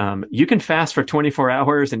 you can fast for 24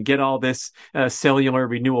 hours and get all this cellular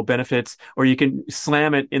renewal benefits, or you can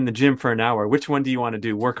slam it in the gym for an hour. Which one do you want to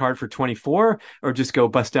do? Work hard for 24 or just go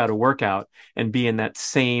bust out a workout and be in that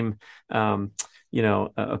same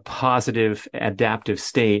a positive adaptive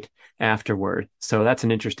state afterward. So that's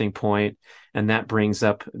an interesting point. And that brings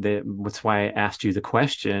up that's why I asked you the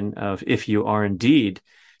question of if you are indeed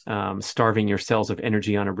starving your cells of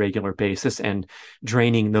energy on a regular basis and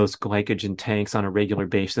draining those glycogen tanks on a regular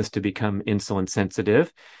basis to become insulin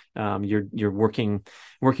sensitive, you're working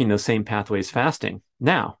those same pathways fasting.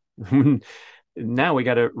 Now, now we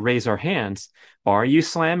got to raise our hands. Are you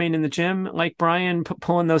slamming in the gym like Brian,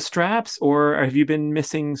 pulling those straps, or have you been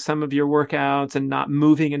missing some of your workouts and not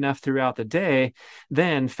moving enough throughout the day?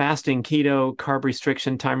 Then fasting, keto, carb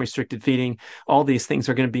restriction, time restricted feeding, all these things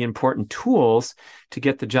are going to be important tools to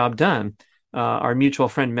get the job done. Our mutual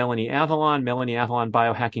friend Melanie Avalon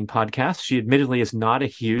Biohacking Podcast. She admittedly is not a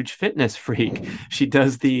huge fitness freak. She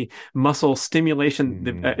does the muscle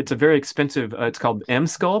stimulation. It's a very expensive, it's called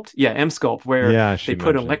M-Sculpt. Yeah, M-Sculpt, where they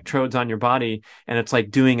put electrodes on your body and it's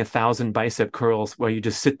like doing 1,000 bicep curls where you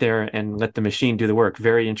just sit there and let the machine do the work.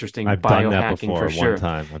 Very interesting. I've done that before, for sure. One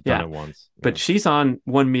time. I've done it once. Yeah. But she's on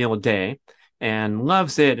one meal a day and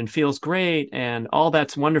loves it and feels great and all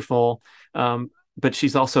that's wonderful. But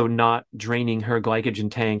she's also not draining her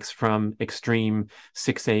glycogen tanks from extreme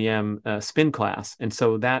 6 a.m. Spin class. And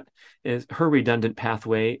so that is her redundant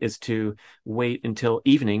pathway is to wait until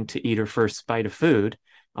evening to eat her first bite of food.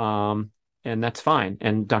 And that's fine.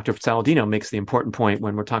 And Dr. Saladino makes the important point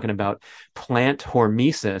when we're talking about plant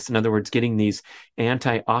hormesis, in other words, getting these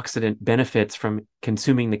antioxidant benefits from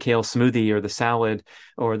consuming the kale smoothie or the salad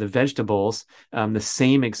or the vegetables. The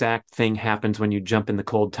same exact thing happens when you jump in the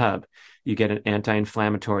cold tub. You get an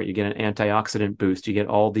anti-inflammatory, you get an antioxidant boost, you get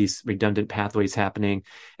all these redundant pathways happening.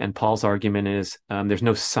 And Paul's argument is there's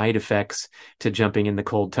no side effects to jumping in the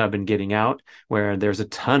cold tub and getting out, where there's a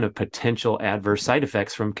ton of potential adverse side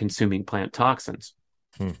effects from consuming plant toxins.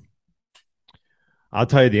 I'll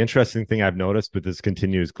tell you the interesting thing I've noticed with this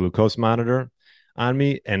continuous glucose monitor on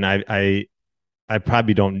me, and I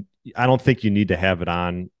probably don't think you need to have it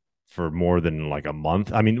on for more than like a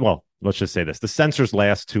month. I mean, well, let's just say this. The sensors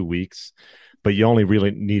last 2 weeks, but you only really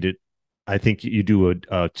need it. I think you do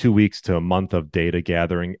a 2 weeks to a month of data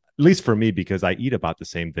gathering, at least for me, because I eat about the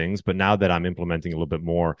same things. But now that I'm implementing a little bit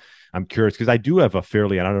more, I'm curious because I do have a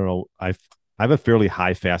fairly, I don't know, I have a fairly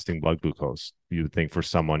high fasting blood glucose, you would think, for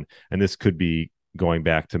someone. And this could be going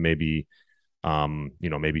back to maybe,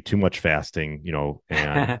 maybe too much fasting,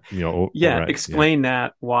 and, yeah. Right, explain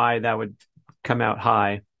that, why that would come out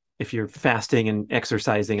high. If you're fasting and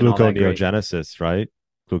exercising and all that gluconeogenesis, right?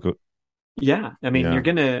 Yeah. I mean, you're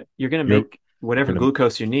gonna make whatever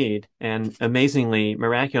glucose you need. And amazingly,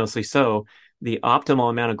 miraculously so, the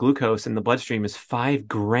optimal amount of glucose in the bloodstream is 5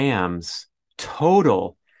 grams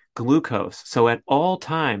total glucose. So at all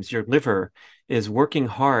times, your liver is working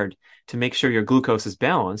hard to make sure your glucose is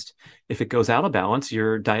balanced. If it goes out of balance,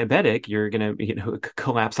 you're diabetic. You're going to,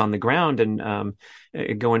 collapse on the ground and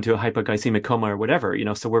go into a hypoglycemic coma or whatever.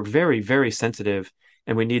 So we're very, very sensitive,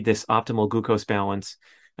 and we need this optimal glucose balance.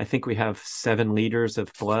 I think we have 7 liters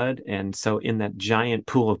of blood, and so in that giant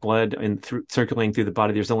pool of blood and circulating through the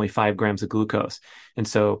body, there's only 5 grams of glucose. And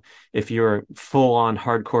so if you're full on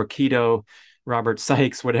hardcore keto, Robert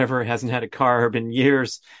Sykes, whatever, hasn't had a carb in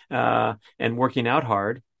years, and working out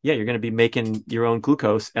hard, yeah, you're going to be making your own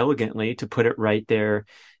glucose elegantly to put it right there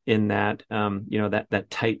in that, that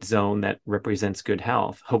tight zone that represents good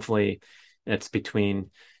health. Hopefully that's between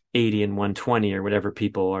 80 and 120 or whatever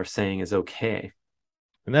people are saying is okay.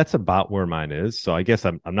 And that's about where mine is. So I guess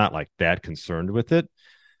I'm not like that concerned with it.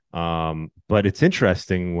 But it's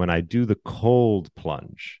interesting when I do the cold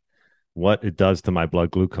plunge, what it does to my blood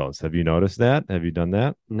glucose. Have you noticed that? Have you done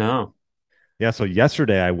that? No. Yeah, so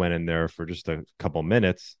yesterday I went in there for just a couple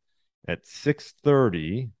minutes. At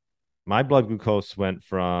 6:30, my blood glucose went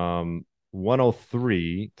from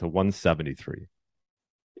 103 to 173.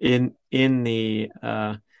 In the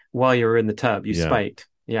while you were in the tub, you spiked.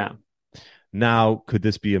 Yeah. Now, could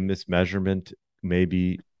this be a mismeasurement?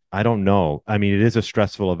 Maybe. I don't know. I mean, it is a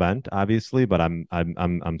stressful event, obviously, but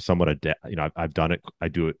I'm somewhat I've done it. I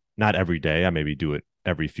do it not every day. I maybe do it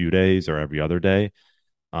every few days or every other day.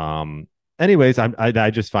 Anyways, I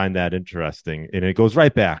just find that interesting, and it goes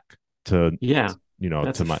right back to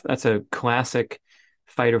that's a classic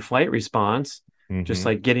fight or flight response. Mm-hmm. Just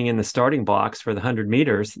like getting in the starting blocks for the 100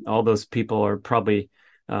 meters, all those people are probably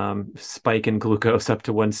spiking glucose up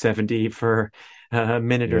to 170 for a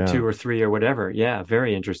minute or 2 or 3 or whatever. Yeah,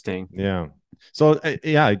 very interesting. Yeah. So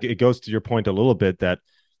it goes to your point a little bit that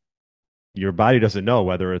your body doesn't know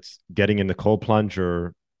whether it's getting in the cold plunge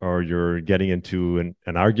or you're getting into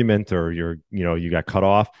an argument, or you got cut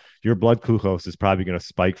off. Your blood glucose is probably going to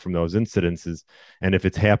spike from those incidences. And if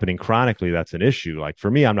it's happening chronically, that's an issue. Like for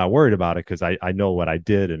me, I'm not worried about it because I know what I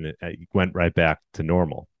did, and it went right back to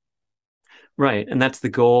normal. Right. And that's the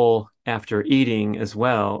goal after eating as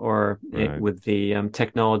well, or with the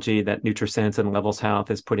technology that NutriSense and Levels Health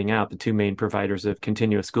is putting out, the 2 main providers of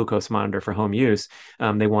continuous glucose monitor for home use.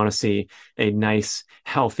 They want to see a nice,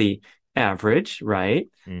 healthy average, right?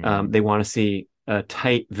 Mm-hmm. They want to see a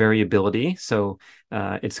tight variability. So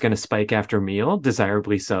it's going to spike after a meal,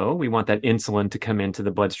 desirably so. We want that insulin to come into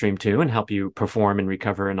the bloodstream too and help you perform and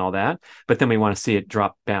recover and all that. But then we want to see it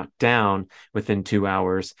drop back down within 2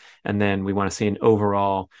 hours. And then we want to see an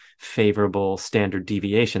overall favorable standard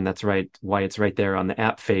deviation. That's right. Why it's right there on the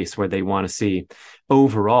app face, where they want to see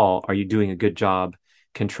overall, are you doing a good job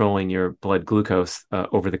controlling your blood glucose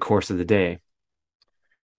over the course of the day?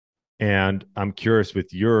 And I'm curious,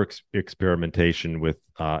 with your experimentation with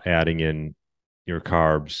adding in your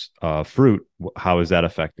carbs, fruit, how is that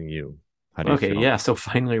affecting you? How do you feel? Yeah. So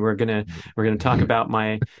finally, we're gonna talk about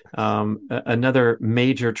my another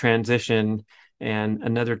major transition and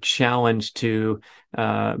another challenge to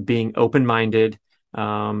being open-minded,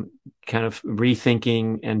 kind of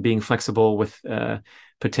rethinking and being flexible with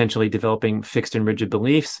potentially developing fixed and rigid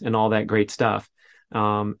beliefs and all that great stuff.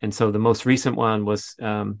 And so the most recent one was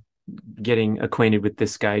getting acquainted with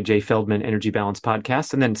this guy, Jay Feldman, Energy Balance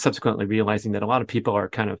Podcast, and then subsequently realizing that a lot of people are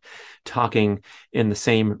kind of talking in the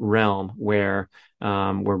same realm, where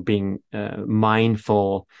we're being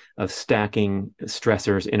mindful of stacking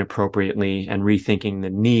stressors inappropriately and rethinking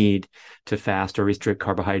the need to fast or restrict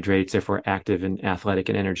carbohydrates if we're active and athletic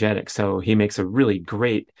and energetic. So he makes a really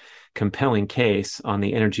great, compelling case on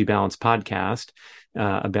the Energy Balance Podcast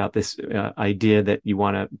about this idea that you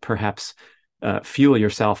want to perhaps fuel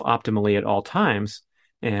yourself optimally at all times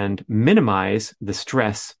and minimize the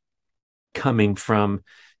stress coming from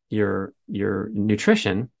your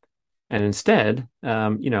nutrition, and instead,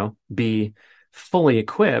 be fully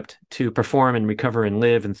equipped to perform and recover and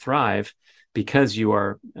live and thrive because you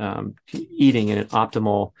are eating in an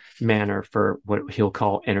optimal manner for what he'll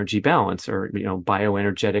call energy balance, or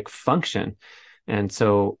bioenergetic function. And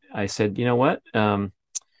so I said, you know what?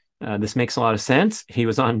 This makes a lot of sense. He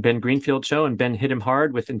was on Ben Greenfield's show, and Ben hit him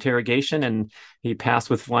hard with interrogation, and he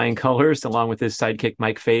passed with flying colors, along with his sidekick,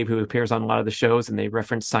 Mike Fave, who appears on a lot of the shows, and they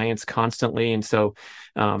reference science constantly. And so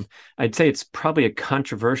I'd say it's probably a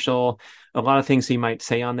lot of things he might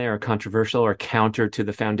say on there are controversial or counter to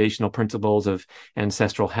the foundational principles of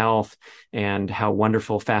ancestral health and how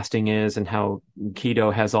wonderful fasting is and how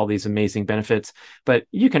keto has all these amazing benefits. But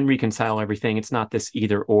you can reconcile everything. It's not this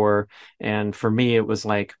either or. And for me, it was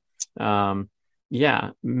like,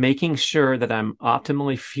 making sure that I'm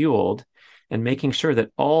optimally fueled and making sure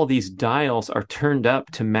that all these dials are turned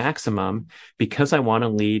up to maximum because I want to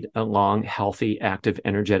lead a long, healthy, active,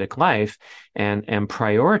 energetic life, and am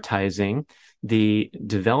prioritizing the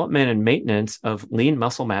development and maintenance of lean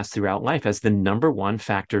muscle mass throughout life as the number one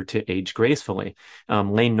factor to age gracefully.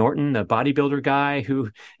 Layne Norton, the bodybuilder guy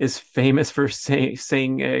who is famous for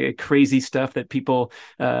saying crazy stuff that people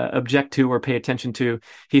object to or pay attention to,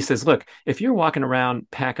 he says, look, if you're walking around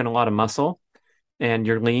packing a lot of muscle and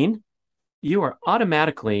you're lean, you are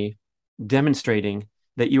automatically demonstrating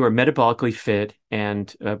that you are metabolically fit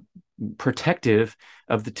and protective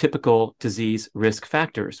of the typical disease risk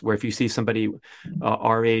factors. Where if you see somebody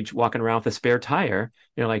our age walking around with a spare tire,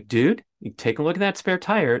 you're like, dude, you take a look at that spare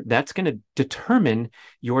tire. That's going to determine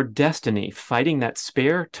your destiny, fighting that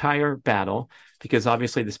spare tire battle, because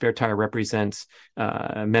obviously the spare tire represents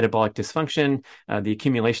metabolic dysfunction. The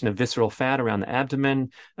accumulation of visceral fat around the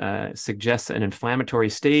abdomen suggests an inflammatory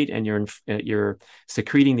state, and you're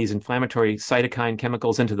secreting these inflammatory cytokine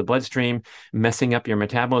chemicals into the bloodstream, messing up your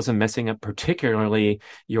metabolism, messing up particularly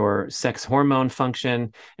your sex hormone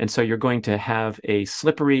function. And so you're going to have a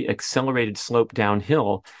slippery, accelerated slope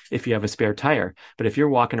downhill if you have a spare tire. But if you're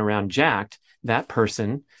walking around jacked, that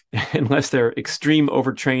person, unless they're extreme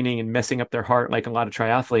overtraining and messing up their heart, like a lot of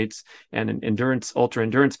triathletes and ultra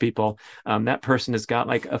endurance people, that person has got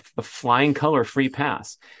like a flying color free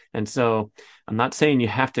pass. And so I'm not saying you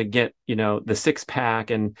have to get, the six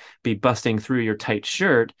pack and be busting through your tight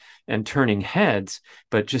shirt and turning heads,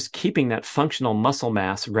 but just keeping that functional muscle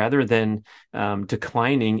mass rather than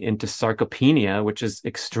declining into sarcopenia, which is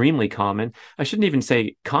extremely common. I shouldn't even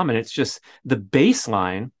say common. It's just the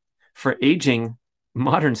baseline for aging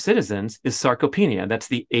modern citizens is sarcopenia. That's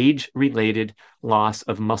the age-related loss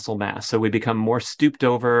of muscle mass. So we become more stooped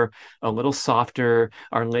over, a little softer,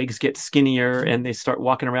 our legs get skinnier, and they start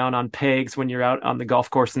walking around on pegs when you're out on the golf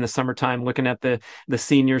course in the summertime looking at the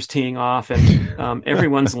seniors teeing off, and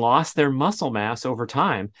everyone's lost their muscle mass over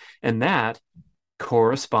time. And that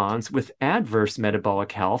corresponds with adverse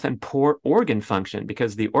metabolic health and poor organ function,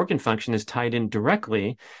 because the organ function is tied in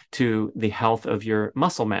directly to the health of your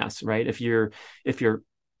muscle mass, right? If you're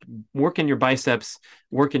working your biceps,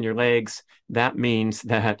 working your legs, that means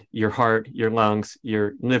that your heart, your lungs,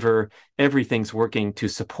 your liver, everything's working to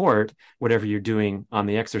support whatever you're doing on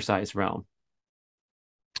the exercise realm.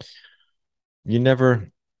 You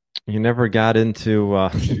never got into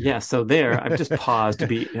yeah, so there I've just paused to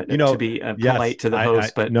be polite to the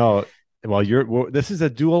host, but no, well, this is a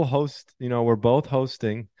dual host, we're both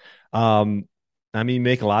hosting.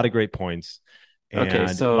 Make a lot of great points. And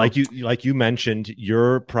okay, so like you mentioned,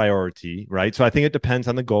 your priority, right? So I think it depends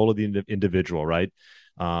on the goal of the individual, right?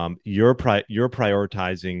 You're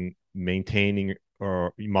prioritizing maintaining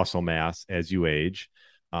or muscle mass as you age,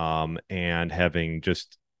 and having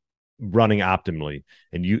just running optimally.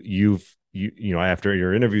 And you after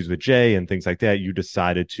your interviews with Jay and things like that, you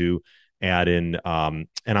decided to add in, and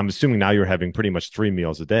I'm assuming now you're having pretty much 3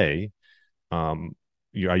 meals a day. Are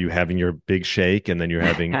you having your big shake and then you're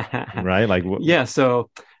having right? Like yeah. So,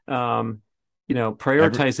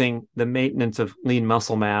 prioritizing the maintenance of lean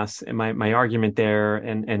muscle mass, and my argument there,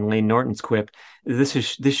 and Layne Norton's quip,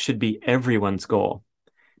 this should be everyone's goal,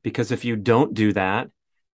 because if you don't do that,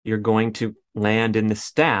 you're going to land in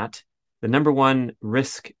the number one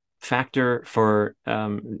risk factor for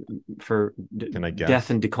death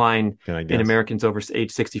and decline in Americans over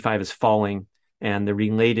age 65 is falling, and the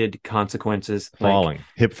related consequences, falling, like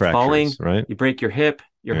hip fractures, right? You break your hip,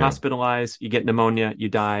 you're hospitalized, you get pneumonia, you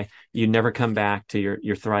die, you never come back to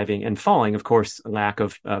your thriving. And falling, of course, lack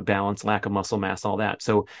of balance, lack of muscle mass, all that.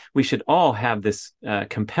 So we should all have this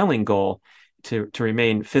compelling goal to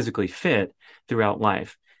remain physically fit throughout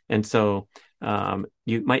life. And so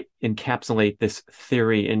you might encapsulate this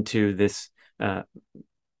theory into this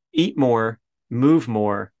eat more, move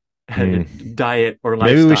more diet or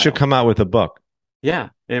lifestyle. Maybe we should come out with a book. Yeah,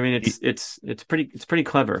 I mean it's pretty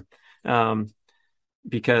clever,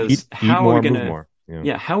 because how are we going to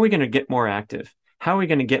how are we going to get more active? How are we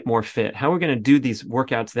going to get more fit? How are we going to do these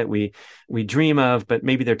workouts that we dream of, but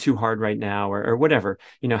maybe they're too hard right now, or whatever?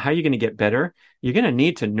 How are you going to get better? You're going to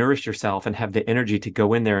need to nourish yourself and have the energy to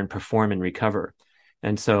go in there and perform and recover.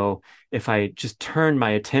 And so if I just turn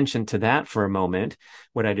my attention to that for a moment,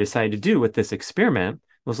 what I decided to do with this experiment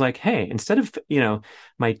was like, hey, instead of,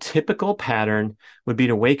 my typical pattern would be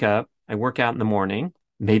to wake up, I work out in the morning,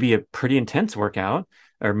 maybe a pretty intense workout,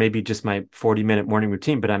 or maybe just my 40-minute morning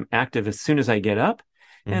routine, but I'm active as soon as I get up.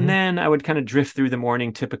 And Hmm. then I would kind of drift through the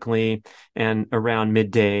morning typically. And around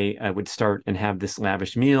midday, I would start and have this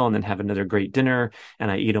lavish meal and then have another great dinner.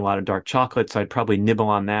 And I eat a lot of dark chocolate. So I'd probably nibble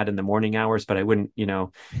on that in the morning hours, but I wouldn't,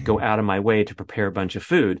 go out of my way to prepare a bunch of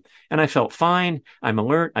food. And I felt fine. I'm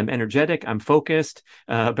alert. I'm energetic. I'm focused.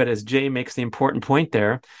 But as Jay makes the important point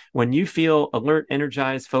there, when you feel alert,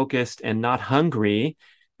 energized, focused, and not hungry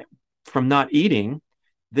from not eating,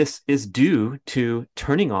 this is due to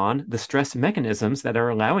turning on the stress mechanisms that are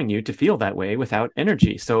allowing you to feel that way without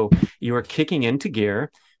energy. So you are kicking into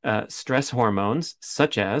gear stress hormones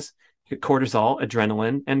such as cortisol,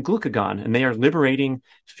 adrenaline, and glucagon, and they are liberating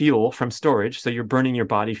fuel from storage. So you're burning your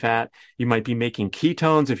body fat. You might be making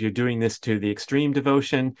ketones if you're doing this to the extreme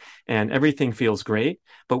devotion, and everything feels great.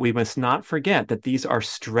 But we must not forget that these are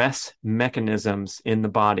stress mechanisms in the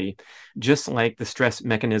body, just like the stress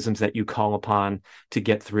mechanisms that you call upon to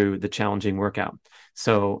get through the challenging workout.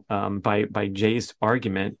 So by Jay's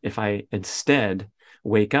argument, if I instead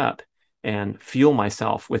wake up and fuel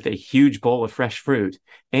myself with a huge bowl of fresh fruit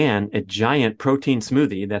and a giant protein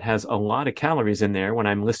smoothie that has a lot of calories in there when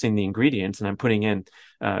I'm listing the ingredients and I'm putting in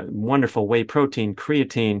wonderful whey protein,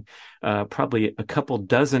 creatine, probably a couple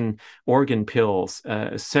dozen organ pills,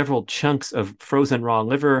 several chunks of frozen raw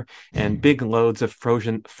liver, and big loads of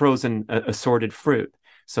frozen assorted fruit.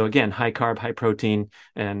 So again, high carb, high protein,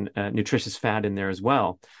 and nutritious fat in there as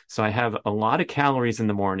well. So I have a lot of calories in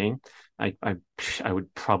the morning. I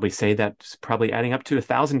would probably say that's probably adding up to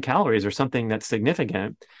 1,000 calories or something that's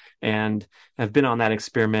significant. And I've been on that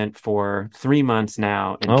experiment for 3 months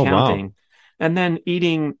now and Oh, wow. counting, and then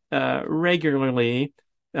eating regularly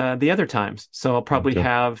the other times. So I'll probably Okay.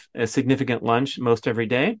 have a significant lunch most every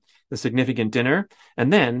day, a significant dinner,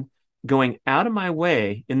 and then going out of my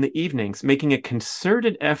way in the evenings, making a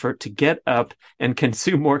concerted effort to get up and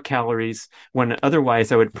consume more calories when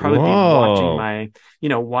otherwise I would probably be Whoa.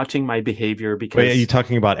 watching my behavior Wait, are you because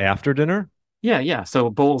talking about after dinner? yeah. So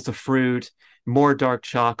bowls of fruit, more dark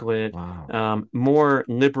chocolate, Wow. more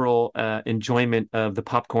liberal enjoyment of the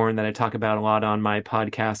popcorn that I talk about a lot on my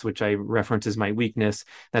podcast, which I reference as my weakness.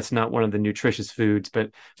 That's not one of the nutritious foods,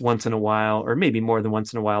 but once in a while, or maybe more than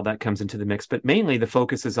once in a while, that comes into the mix. But mainly the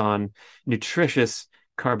focus is on nutritious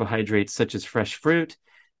carbohydrates such as fresh fruit,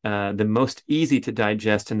 the most easy to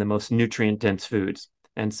digest and the most nutrient dense foods.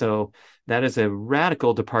 And so that is a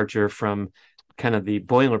radical departure from kind of the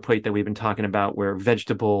boilerplate that we've been talking about, where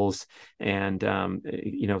vegetables and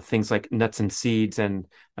things like nuts and seeds and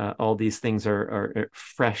all these things are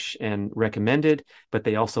fresh and recommended, but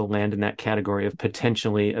they also land in that category of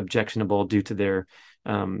potentially objectionable due to their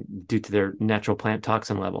natural plant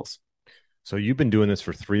toxin levels. So you've been doing this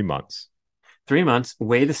for 3 months. 3 months,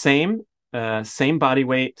 weigh the same, same body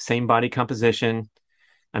weight, same body composition.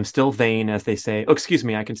 I'm still vain, as they say. Oh, excuse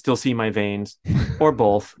me, I can still see my veins, or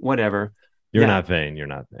both, whatever. You're Yeah, not vain. You're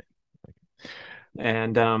not vain.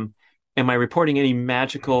 and am I reporting any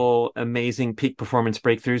magical, amazing peak performance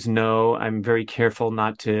breakthroughs? No, I'm very careful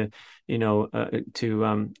not to,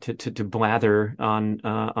 to blather on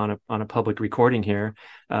a public recording here.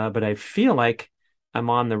 But I feel like I'm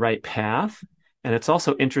on the right path. And it's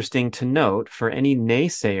also interesting to note for any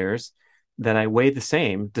naysayers that I weigh the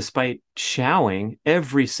same despite chowing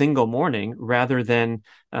every single morning rather than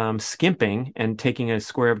skimping and taking a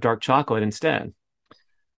square of dark chocolate instead.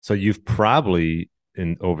 So you've probably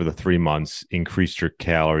in over the 3 months increased your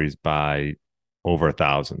calories by over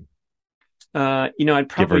 1,000, I'd give or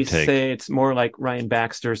probably take. say it's more like Ryan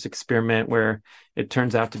Baxter's experiment where it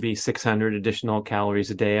turns out to be 600 additional calories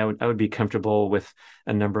a day. I would be comfortable with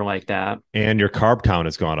a number like that. And your carb count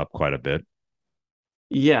has gone up quite a bit,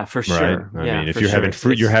 Yeah, for right? sure. I Yeah, mean, if for you're sure. having It's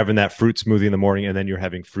fruit, you're it's having that fruit smoothie in the morning and then you're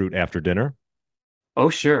having fruit after dinner. Oh,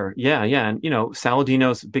 sure. Yeah. And,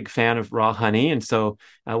 Saladino's a big fan of raw honey. And so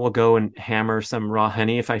I will go and hammer some raw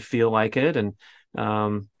honey if I feel like it. And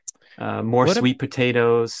um, more What? sweet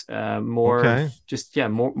potatoes, more Okay. just, yeah,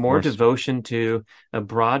 more More. devotion to a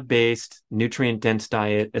broad-based, nutrient-dense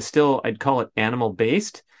diet. Still, I'd call it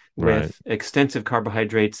animal-based Right. with extensive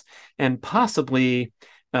carbohydrates and possibly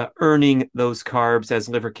earning those carbs, as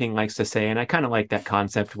Liver King likes to say. And I kind of like that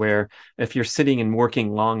concept where if you're sitting and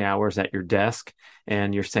working long hours at your desk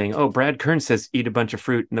and you're saying, oh, Brad Kern says eat a bunch of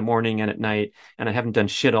fruit in the morning and at night, and I haven't done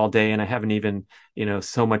shit all day and I haven't even,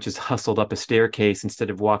 so much as hustled up a staircase instead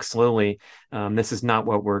of walk slowly. This is not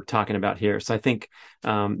what we're talking about here. So I think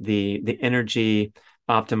the energy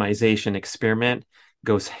optimization experiment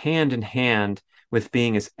goes hand in hand with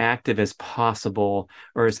being as active as possible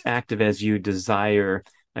or as active as you desire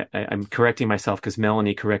I'm correcting myself because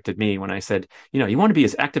Melanie corrected me when I said, you want to be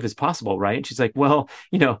as active as possible, right? And she's like, well,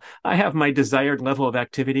 I have my desired level of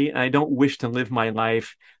activity, and I don't wish to live my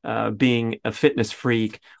life being a fitness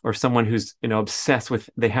freak or someone who's, obsessed with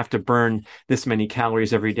they have to burn this many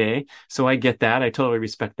calories every day. So I get that. I totally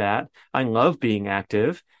respect that. I love being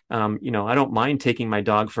active. I don't mind taking my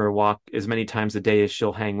dog for a walk as many times a day as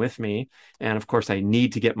she'll hang with me. And of course, I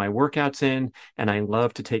need to get my workouts in, and I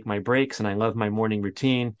love to take my breaks, and I love my morning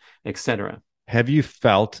routine, etc. Have you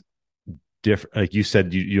felt different? Like you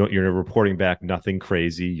said, you're reporting back nothing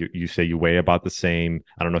crazy. You say you weigh about the same.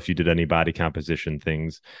 I don't know if you did any body composition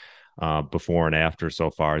things before and after so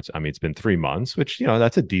far. It's been 3 months, which,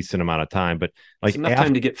 that's a decent amount of time, but like It's enough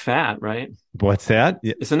time to get fat, right? What's that?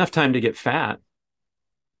 It's enough time to get fat.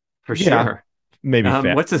 For Yeah, sure. maybe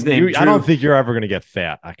fat. What's his name? I don't think you're ever going to get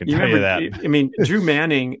fat. I can tell you that. I mean, Drew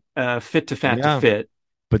Manning, Fit to Fat to Fit,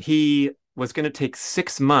 but he was going to take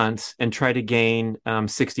 6 months and try to gain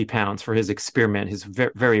 60 pounds for his experiment, his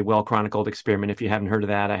very well chronicled experiment. If you haven't heard of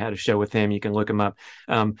that, I had a show with him. You can look him up.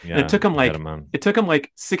 And it took him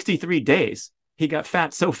like 63 days. He got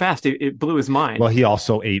fat so fast it blew his mind. Well, he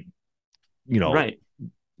also ate, right.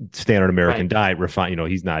 standard American diet, refined,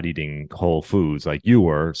 he's not eating whole foods like you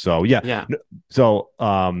were. So yeah. So,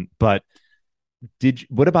 but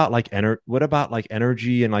what about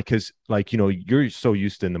energy and cause you're so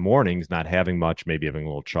used to in the mornings, not having much, maybe having a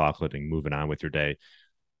little chocolate and moving on with your day.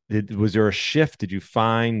 Was there a shift? Did you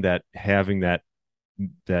find that having that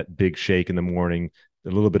big shake in the morning, a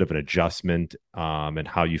little bit of an adjustment, and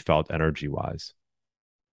how you felt energy wise?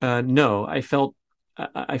 No, I felt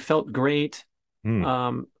great.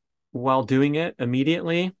 While doing it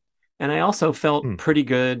immediately. And I also felt pretty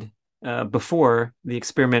good before the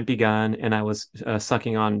experiment began and I was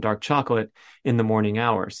sucking on dark chocolate in the morning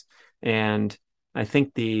hours. And I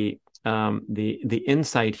think the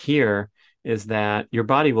insight here is that your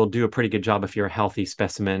body will do a pretty good job if you're a healthy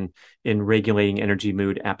specimen in regulating energy,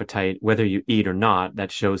 mood, appetite, whether you eat or not.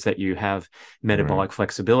 That shows that you have metabolic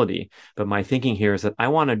flexibility. But my thinking here is that I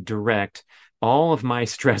want to direct all of my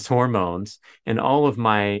stress hormones and all of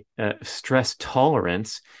my stress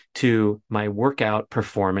tolerance to my workout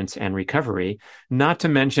performance and recovery, not to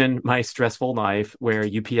mention my stressful life where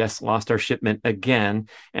UPS lost our shipment again,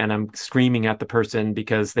 and I'm screaming at the person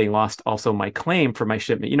because they lost also my claim for my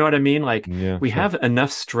shipment. You know what I mean? We have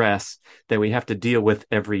enough stress that we have to deal with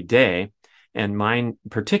every day. And mine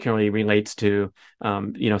particularly relates to,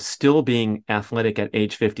 still being athletic at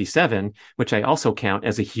age 57, which I also count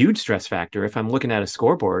as a huge stress factor. If I'm looking at a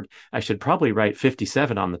scoreboard, I should probably write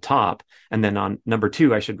 57 on the top. And then on number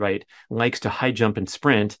 2, I should write likes to high jump and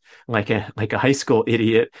sprint like a high school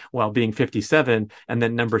idiot while being 57. And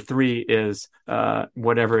then number 3 is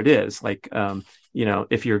whatever it is.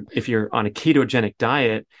 If you're on a ketogenic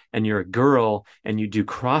diet and you're a girl and you do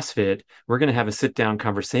CrossFit, we're going to have a sit down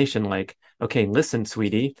conversation like, okay, listen,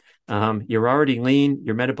 sweetie, you're already lean,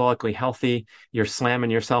 you're metabolically healthy, you're slamming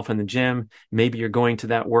yourself in the gym. Maybe you're going to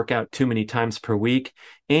that workout too many times per week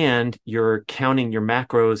and you're counting your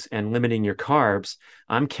macros and limiting your carbs.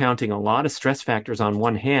 I'm counting a lot of stress factors on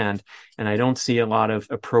one hand, and I don't see a lot of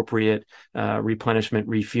appropriate replenishment,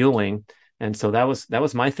 refueling. And so that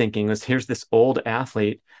was my thinking was here's this old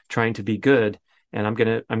athlete trying to be good. And I'm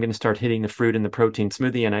gonna start hitting the fruit and the protein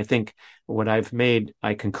smoothie. And I think what I've made,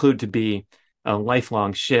 I conclude to be a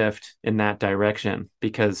lifelong shift in that direction.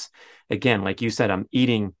 Because again, like you said, I'm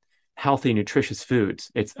eating healthy, nutritious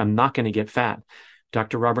foods. I'm not going to get fat.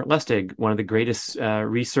 Dr. Robert Lustig, one of the greatest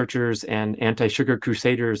researchers and anti-sugar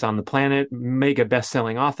crusaders on the planet, mega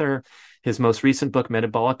best-selling author. His most recent book,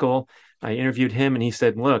 Metabolical, I interviewed him and he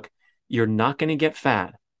said, look, you're not going to get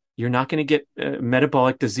fat. You're not going to get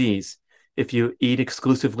metabolic disease if you eat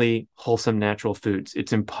exclusively wholesome natural foods.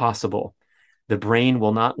 It's impossible. The brain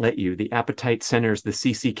will not let you. The appetite centers, the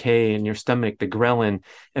CCK in your stomach, the ghrelin,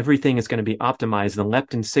 everything is going to be optimized. The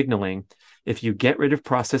leptin signaling. If you get rid of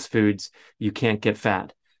processed foods, you can't get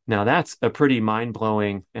fat. Now, that's a pretty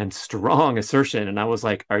mind-blowing and strong assertion. And I was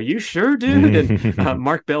like, are you sure, dude? And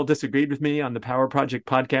Mark Bell disagreed with me on the Power Project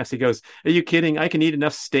podcast. He goes, are you kidding? I can eat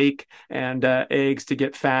enough steak and eggs to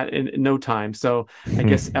get fat in no time. So I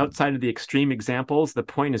guess outside of the extreme examples, the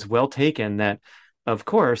point is well taken that, of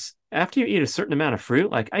course, after you eat a certain amount of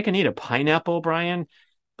fruit, like I can eat a pineapple, Brian,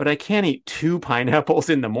 but I can't eat 2 pineapples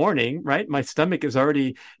in the morning, right? My stomach is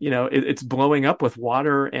already, it's blowing up with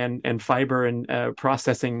water and fiber and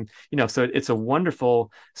processing, so it's a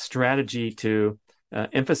wonderful strategy to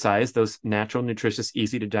emphasize those natural, nutritious,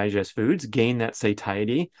 easy to digest foods, gain that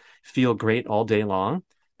satiety, feel great all day long,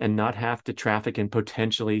 and not have to traffic in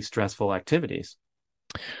potentially stressful activities.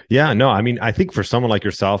 Yeah, no, I mean, I think for someone like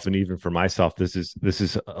yourself, and even for myself, this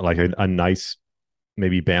is like a nice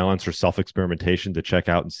maybe balance or self experimentation to check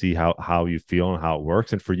out and see how you feel and how it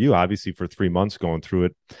works. And for you, obviously, for 3 months going through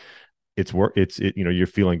it, you're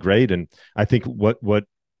feeling great. And I think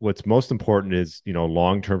what's most important is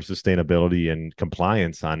long term sustainability and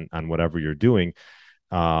compliance on whatever you're doing.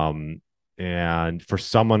 Um, and for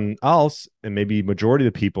someone else, and maybe majority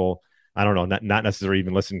of the people, I don't know, not necessarily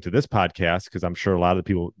even listening to this podcast, because I'm sure a lot of the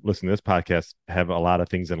people listening to this podcast have a lot of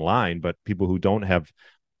things in line, but people who don't have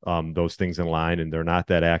those things in line and they're not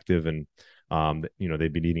that active, and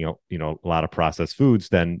they've been eating a lot of processed foods,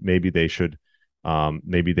 then maybe they should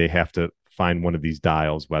maybe they have to find one of these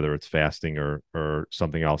dials, whether it's fasting or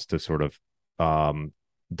something else, to sort of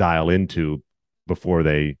dial into before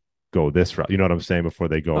they go this route. You know what I'm saying? Before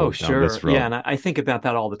they go Oh, down sure. this Yeah, road. and I think about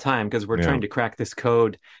that all the time because we're Yeah. trying to crack this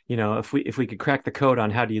code. If we could crack the code on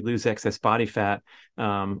how do you lose excess body fat,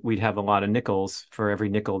 we'd have a lot of nickels for every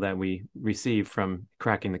nickel that we receive from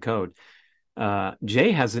cracking the code.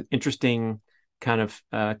 Jay has an interesting kind of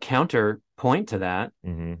counterpoint to that,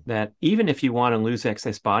 Mm-hmm. that even if you want to lose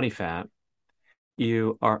excess body fat,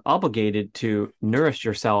 you are obligated to nourish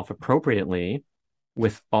yourself appropriately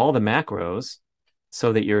with all the macros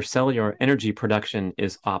so that your cellular energy production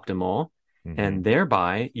is optimal. Mm-hmm. And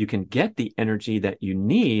thereby, you can get the energy that you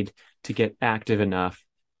need to get active enough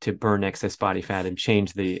to burn excess body fat and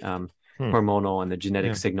change the Hmm. hormonal and the genetic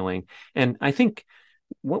Yeah. signaling. And I think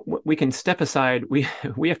what we can step aside, we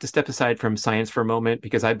have to step aside from science for a moment,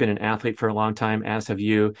 because I've been an athlete for a long time, as have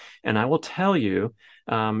you. And I will tell you,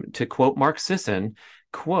 to quote Mark Sisson,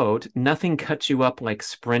 quote, "Nothing cuts you up like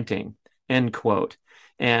sprinting," end quote.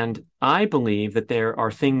 And I believe that there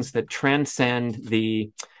are things that transcend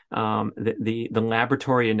the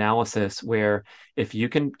laboratory analysis, where if you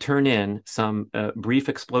can turn in some brief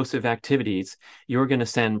explosive activities, you're going to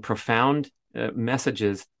send profound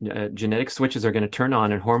messages. Genetic switches are going to turn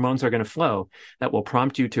on and hormones are going to flow that will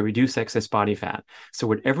prompt you to reduce excess body fat. So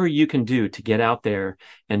whatever you can do to get out there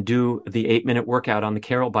and do the 8-minute workout on the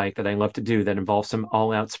Carol bike that I love to do, that involves some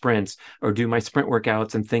all-out sprints, or do my sprint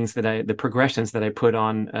workouts and things the progressions that I put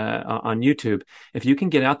on YouTube. If you can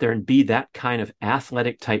get out there and be that kind of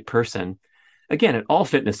athletic type person, again, at all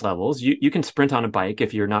fitness levels, you can sprint on a bike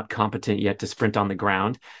if you're not competent yet to sprint on the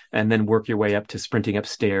ground, and then work your way up to sprinting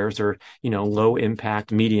upstairs, or, low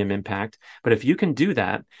impact, medium impact. But if you can do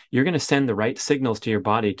that, you're going to send the right signals to your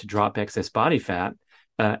body to drop excess body fat.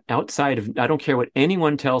 Outside of, I don't care what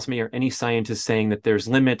anyone tells me or any scientist saying that there's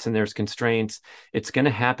limits and there's constraints, it's going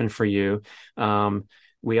to happen for you.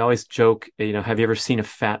 We always joke, have you ever seen a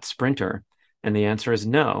fat sprinter? And the answer is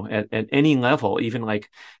no. At any level, even high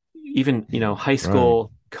Right.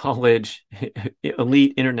 school, college,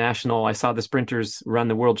 elite, international. I saw the sprinters run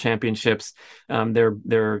the world championships.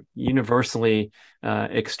 They're universally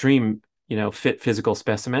extreme, fit physical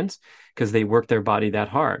specimens, because they work their body that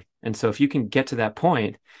hard. And so if you can get to that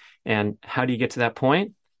point, and how do you get to that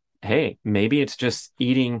point? Hey, maybe it's just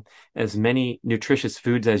eating as many nutritious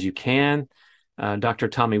foods as you can. Dr.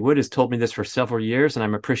 Tommy Wood has told me this for several years, and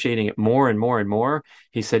I'm appreciating it more and more and more.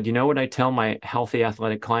 He said, "You know what I tell my healthy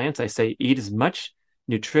athletic clients? I say, eat as much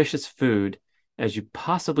nutritious food as you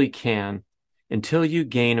possibly can until you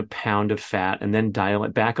gain a pound of fat, and then dial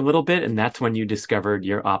it back a little bit. And that's when you discovered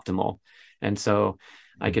you're optimal." And so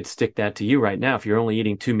I could stick that to you right now. If you're only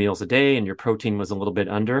eating 2 meals a day and your protein was a little bit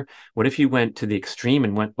under, what if you went to the extreme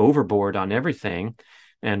and went overboard on everything,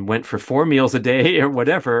 and went for 4 meals a day or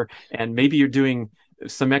whatever? And maybe you're doing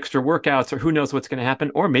some extra workouts, or who knows what's going to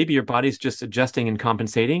happen. Or maybe your body's just adjusting and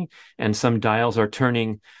compensating, and some dials are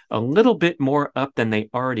turning a little bit more up than they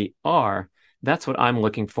already are. That's what I'm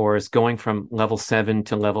looking for, is going from level 7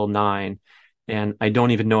 to level 9. And I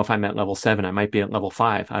don't even know if I'm at level 7. I might be at level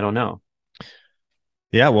 5. I don't know.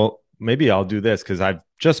 Yeah. Well, maybe I'll do this because I've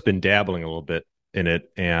just been dabbling a little bit in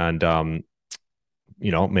it, and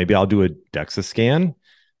maybe I'll do a DEXA scan.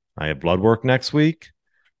 I have blood work next week.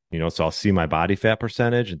 So I'll see my body fat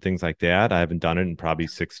percentage and things like that. I haven't done it in probably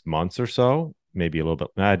 6 months or so, maybe a little bit.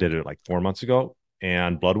 I did it like 4 months ago.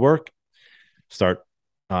 And blood work, start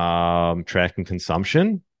tracking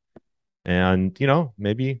consumption, and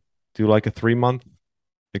maybe do like a 3 month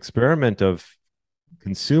experiment of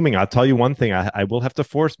consuming. I'll tell you one thing, I will have to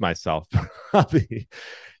force myself.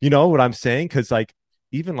 You know what I'm saying? Because like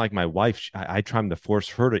even like my wife, I try to force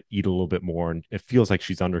her to eat a little bit more, and it feels like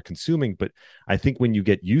she's under consuming. But I think when you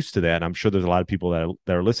get used to that, I'm sure there's a lot of people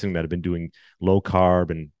that are listening that have been doing low carb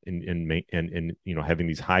and having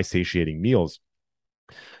these high satiating meals.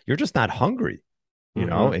 You're just not hungry,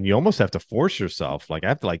 Mm-hmm. and you almost have to force yourself. Like I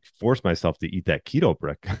have to like force myself to eat that keto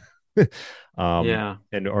brick. Yeah.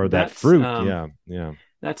 and or that That's fruit. Yeah, yeah.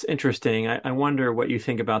 that's interesting. I wonder what you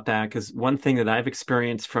think about that, because one thing that I've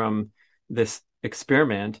experienced from this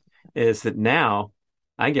experiment is that now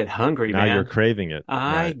I get hungry, Now you're man. craving it,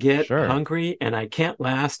 I right? get Sure. hungry and I can't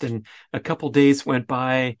last. And a couple days went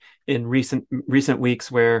by in recent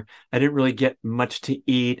weeks where I didn't really get much to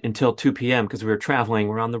eat until 2 p.m. because we were traveling.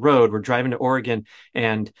 We're on the road. We're driving to Oregon.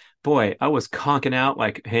 And boy, I was conking out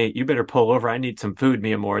like, hey, you better pull over. I need some food,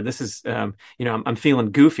 Mia Moore. This is, I'm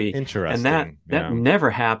feeling goofy. And that Interesting. that Yeah.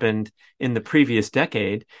 never happened in the previous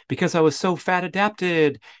decade because I was so fat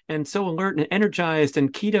adapted and so alert and energized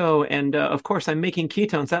and keto. And of course, I'm making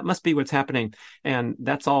ketones. That must be what's happening, and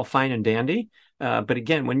that's all fine and dandy. But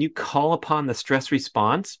again, when you call upon the stress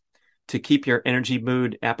response to keep your energy,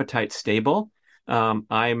 mood, appetite stable,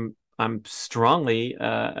 I'm strongly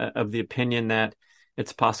of the opinion that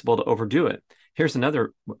it's possible to overdo it. Here's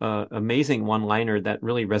another amazing one-liner that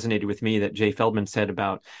really resonated with me that Jay Feldman said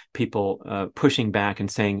about people pushing back and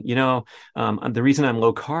saying, the reason I'm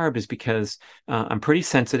low carb is because I'm pretty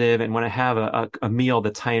sensitive, and when I have a meal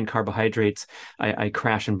that's high in carbohydrates, I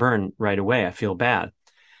crash and burn right away. I feel bad.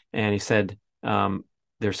 And he said,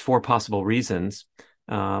 there's four possible reasons.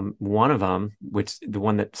 One of them, which the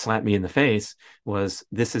one that slapped me in the face, was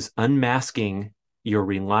this is unmasking your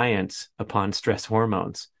reliance upon stress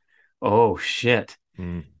hormones. Oh, shit.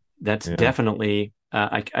 Mm, That's yeah. definitely,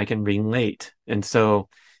 I can relate. And so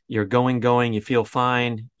you're going, you feel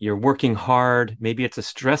fine, you're working hard. Maybe it's a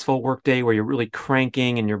stressful work day where you're really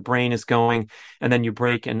cranking and your brain is going, and then you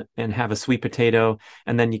break and have a sweet potato,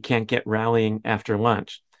 and then you can't get rallying after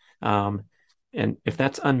lunch. Um, and if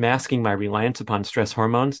that's unmasking my reliance upon stress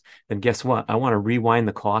hormones, then guess what? I want to rewind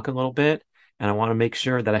the clock a little bit. And I want to make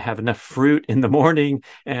sure that I have enough fruit in the morning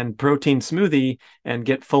and protein smoothie and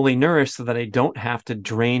get fully nourished so that I don't have to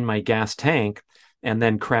drain my gas tank and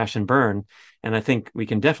then crash and burn. And I think we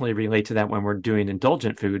can definitely relate to that when we're doing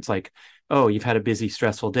indulgent foods like, oh, you've had a busy,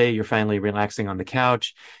 stressful day. You're finally relaxing on the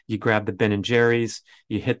couch. You grab the Ben and Jerry's,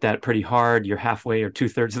 you hit that pretty hard. You're halfway or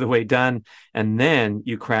two-thirds of the way done. And then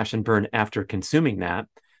you crash and burn after consuming that.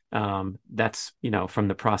 That's, from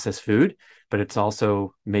the processed food, but it's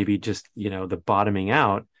also maybe just, the bottoming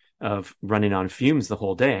out of running on fumes the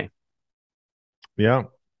whole day. Yeah.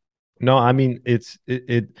 No, I mean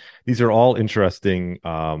these are all interesting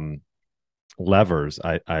levers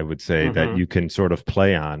I would say that Mm-hmm. you can sort of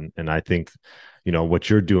play on. And I think, what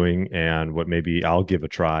you're doing and what maybe I'll give a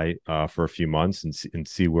try for a few months and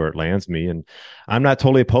see where it lands me. And I'm not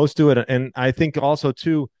totally opposed to it. And I think also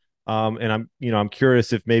too, and I'm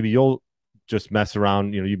curious if maybe you'll just mess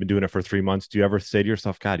around. You've been doing it for 3 months. Do you ever say to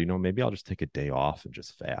yourself, God, maybe I'll just take a day off and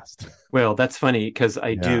just fast? Well, that's funny because I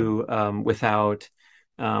Yeah, do without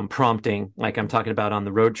prompting, like I'm talking about on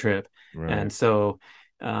the road trip. right. And so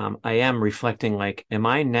I am reflecting, like, am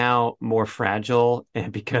I now more fragile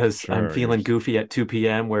because I'm Sure. feeling goofy at 2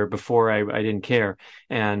 p.m. where before I didn't care?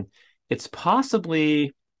 And it's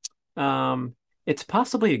possibly um, it's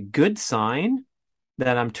possibly a good sign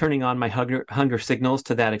that I'm turning on my hunger signals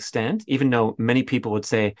to that extent, even though many people would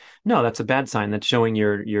say, no, that's a bad sign. That's showing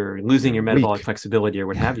you're losing You're your metabolic weak. flexibility or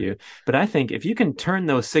what have you. But I think if you can turn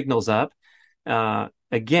those signals up,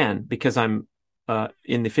 again, because I'm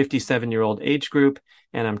in the 57-year-old age group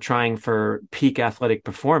and I'm trying for peak athletic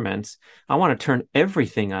performance, I want to turn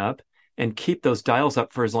everything up and keep those dials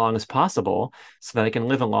up for as long as possible so that I can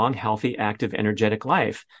live a long, healthy, active, energetic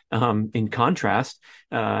life. In contrast,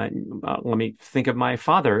 let me think of my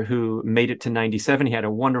father who made it to 97. He had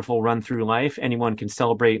a wonderful run through life. Anyone can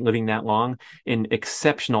celebrate living that long in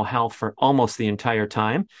exceptional health for almost the entire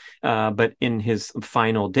time. But in his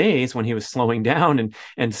final days, when he was slowing down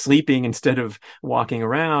and sleeping instead of walking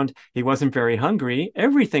around, he wasn't very hungry.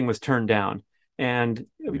 Everything was turned down. And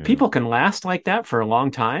Yeah. people can last like that for a long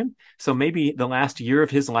time. So maybe the last year of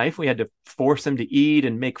his life, we had to force him to eat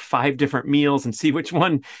and make 5 different meals and see which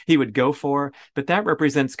one he would go for. But that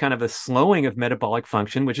represents kind of a slowing of metabolic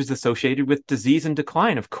function, which is associated with disease and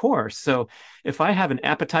decline, of course. So if I have an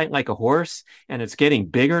appetite like a horse and it's getting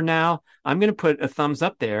bigger now, I'm going to put a thumbs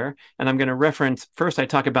up there. And I'm going to reference first, I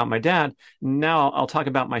talk about my dad. Now I'll talk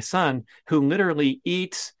about my son who literally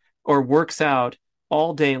eats or works out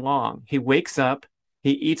all day long. He wakes up,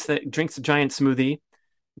 drinks a giant smoothie,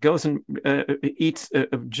 goes and eats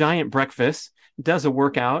a giant breakfast, does a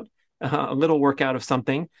workout, a little workout of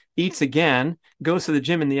something, eats again, goes to the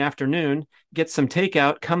gym in the afternoon, gets some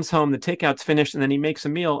takeout, comes home, the takeout's finished, and then he makes a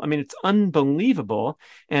meal. I mean, it's unbelievable.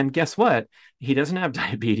 And guess what? He doesn't have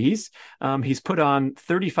diabetes. He's put on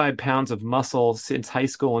 35 pounds of muscle since high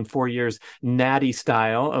school in 4 years, natty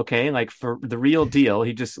style. Okay. Like for the real deal,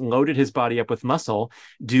 he just loaded his body up with muscle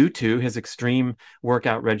due to his extreme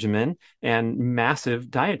workout regimen and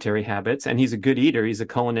massive dietary habits. And he's a good eater. He's a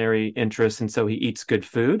culinary interest. And so he eats good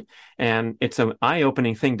food. And it's an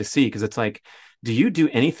eye-opening thing to see because it's like, do you do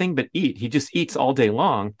anything but eat? He just eats all day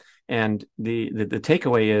long. And the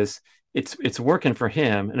takeaway is it's working for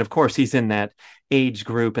him. And of course, he's in that age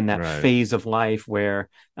group and that Right. phase of life where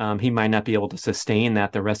he might not be able to sustain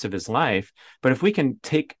that the rest of his life. But if we can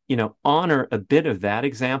take, honor a bit of that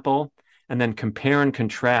example and then compare and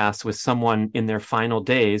contrast with someone in their final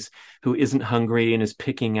days who isn't hungry and is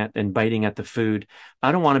picking at and biting at the food.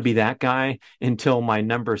 I don't want to be that guy until my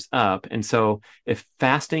number's up. And so if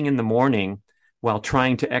fasting in the morning while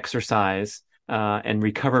trying to exercise and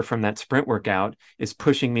recover from that sprint workout is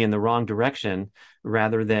pushing me in the wrong direction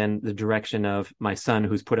rather than the direction of my son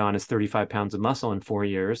who's put on his 35 pounds of muscle in 4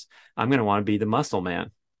 years, I'm going to want to be the muscle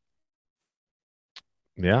man.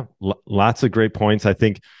 Yeah, lots of great points. I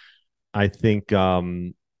think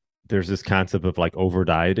there's this concept of like over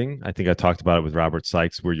dieting. I think I talked about it with Robert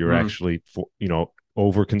Sykes, where you're Mm. actually,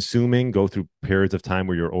 over consuming, go through periods of time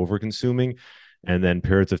where you're over consuming, and then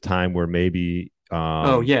periods of time where maybe,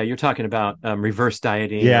 Oh yeah, you're talking about reverse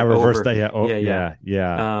dieting yeah, or reverse over. diet. Yeah, oh, Yeah, yeah. yeah,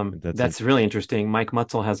 yeah. That's it. That's really interesting. Mike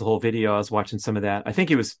Mutzel has a whole video. I was watching some of that. I think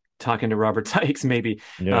he was talking to Robert Sykes, maybe.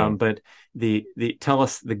 Yeah. But the tell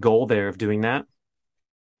us the goal there of doing that.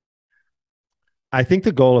 I think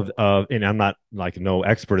the goal of and I'm not like no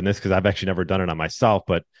expert in this because I've actually never done it on myself,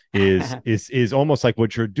 but is almost like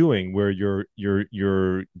what you're doing, where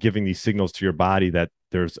you're giving these signals to your body that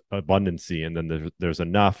there's abundancy and then there's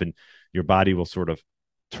enough, and your body will sort of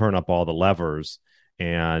turn up all the levers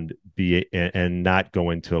and and not go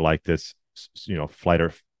into like this, flight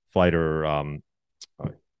or uh,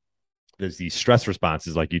 there's these stress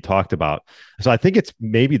responses like you talked about. So I think it's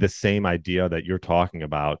maybe the same idea that you're talking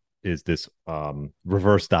about is this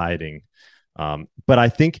reverse dieting. But I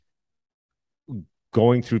think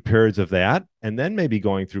going through periods of that and then maybe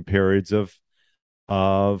going through periods of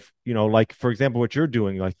like for example what you're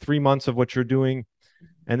doing, like 3 months of what you're doing,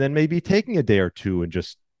 and then maybe taking a day or two and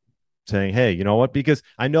just saying, hey, you know what, because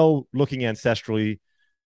I know looking ancestrally,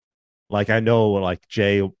 like I know like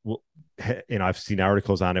Jay, I've seen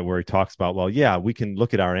articles on it where he talks about, well, yeah, we can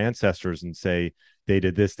look at our ancestors and say they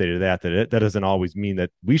did this, they did that. That doesn't always mean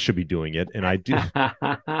that we should be doing it. And I do,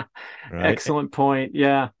 right? Excellent point.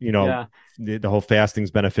 Yeah, You know, yeah. the whole fasting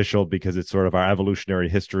is beneficial because it's sort of our evolutionary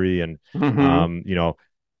history, and Hmm.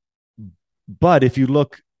 but if you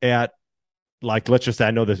look at, like, let's just say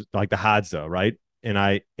I know this, like the Hadza, right?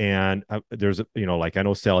 There's like I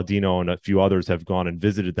know Saladino and a few others have gone and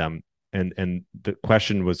visited them, and the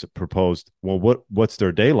question was proposed, well, what's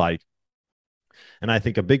their day like? And I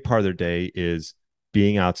think a big part of their day is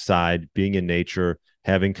being outside, being in nature,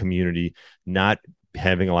 having community, not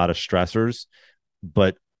having a lot of stressors,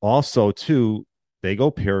 but also too, they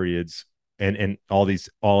go periods, and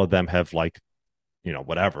all of them have like,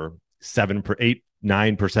 whatever, 7 per 8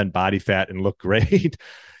 9% body fat and look great.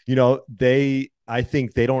 I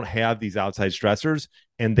think they don't have these outside stressors,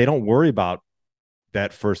 and they don't worry about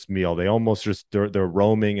that first meal. They almost just they're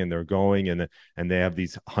roaming and they're going, and they have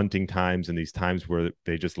these hunting times and these times where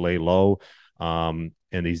they just lay low, and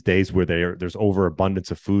these days where there's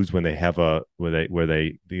overabundance of foods when they have they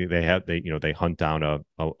hunt down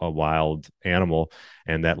a wild animal,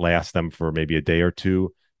 and that lasts them for maybe a day or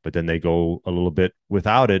two, but then they go a little bit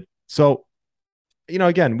without it. So,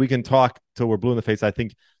 again, we can talk till we're blue in the face. I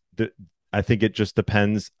think it just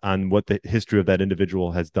depends on what the history of that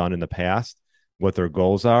individual has done in the past, what their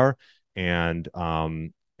goals are, and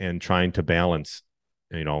trying to balance,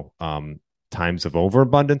 times of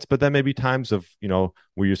overabundance, but then maybe times of,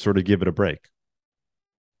 where you sort of give it a break.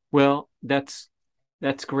 Well, that's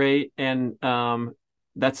great, and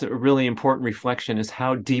that's a really important reflection: is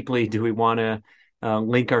how deeply do we want to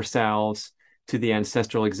link ourselves to the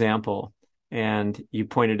ancestral example? And you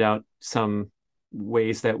pointed out some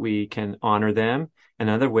ways that we can honor them, and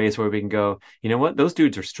other ways where we can go, you know what, those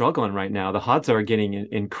dudes are struggling right now. The Hadza are getting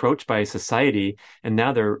encroached by society, and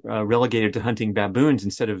now they're relegated to hunting baboons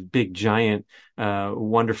instead of big, giant,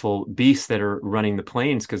 wonderful beasts that are running the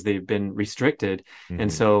plains because they've been restricted. Mm-hmm.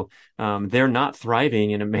 And so they're not thriving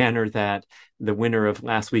in a manner that the winner of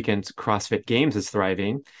last weekend's CrossFit Games is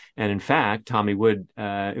thriving. And in fact, Tommy Wood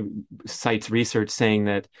cites research saying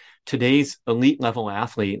that today's elite level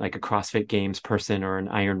athlete, like a CrossFit Games person or an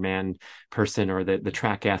Ironman person or the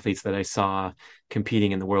track athletes that I saw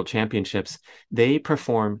competing in the World Championships, they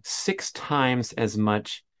perform 6 times as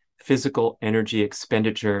much physical energy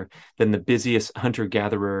expenditure than the busiest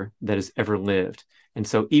hunter-gatherer that has ever lived. And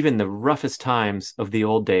so even the roughest times of the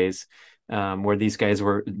old days, where these guys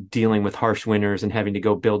were dealing with harsh winters and having to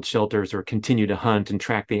go build shelters or continue to hunt and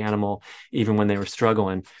track the animal, even when they were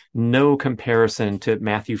struggling, no comparison to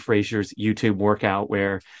Matthew Fraser's YouTube workout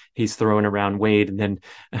where he's throwing around weight and then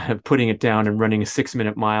putting it down and running a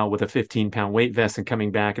 6-minute mile with a 15-pound weight vest and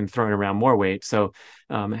coming back and throwing around more weight. So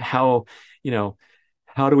how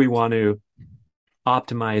do we want to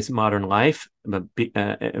optimize modern life, but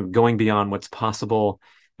going beyond what's possible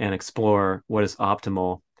and explore what is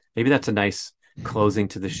optimal? Maybe that's a nice closing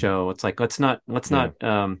to the show. It's like, let's not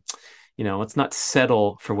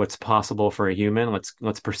settle for what's possible for a human.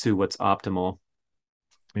 Let's pursue what's optimal.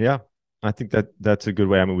 Yeah, I think that's a good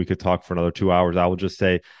way. I mean, we could talk for another 2 hours. I will just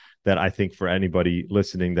say that I think for anybody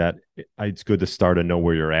listening that it's good to start and know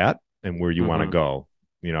where you're at and where you want to go.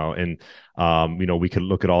 And we could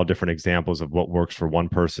look at all different examples of what works for one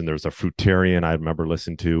person. There's a fruitarian I remember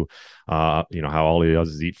listening to, how all he does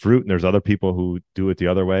is eat fruit, and there's other people who do it the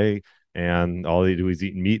other way, and all they do is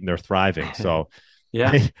eat meat, and they're thriving. So,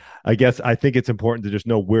 yeah, I guess I think it's important to just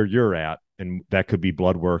know where you're at, and that could be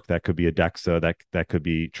blood work, that could be a DEXA, that could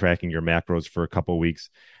be tracking your macros for a couple of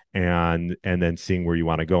weeks, and then seeing where you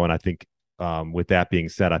want to go. And I think, with that being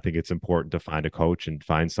said, I think it's important to find a coach and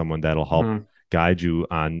find someone that'll help guide you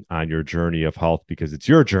on your journey of health, because it's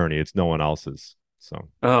your journey, it's no one else's. So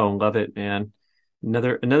love it, man.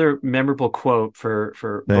 Another memorable quote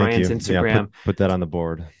for Brian's Instagram. Yeah, put that on the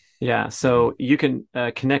board. Yeah, so you can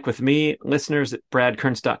connect with me, listeners, at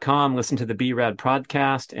bradkearns.com, listen to the BRAD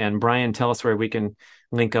podcast, and Brian, tell us where we can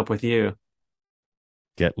link up with you.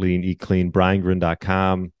 Get Lean, Eat Clean,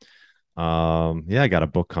 briangrin.com. I got a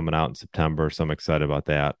book coming out in September, so I'm excited about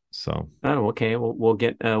that. So okay, we'll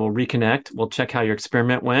reconnect. We'll check how your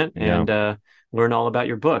experiment went and learn all about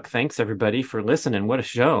your book. Thanks everybody for listening. What a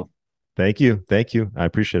show. Thank you. I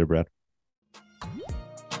appreciate it, Brad.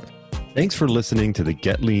 Thanks for listening to the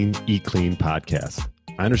Get Lean, Eat Clean podcast.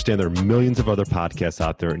 I understand there are millions of other podcasts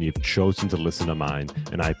out there, and you've chosen to listen to mine,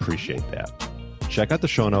 and I appreciate that. Check out the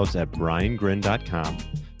show notes at briangrin.com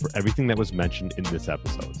for everything that was mentioned in this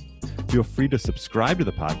episode. Feel free to subscribe to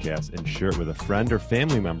the podcast and share it with a friend or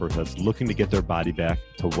family member that's looking to get their body back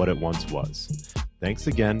to what it once was. Thanks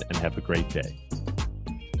again, and have a great day.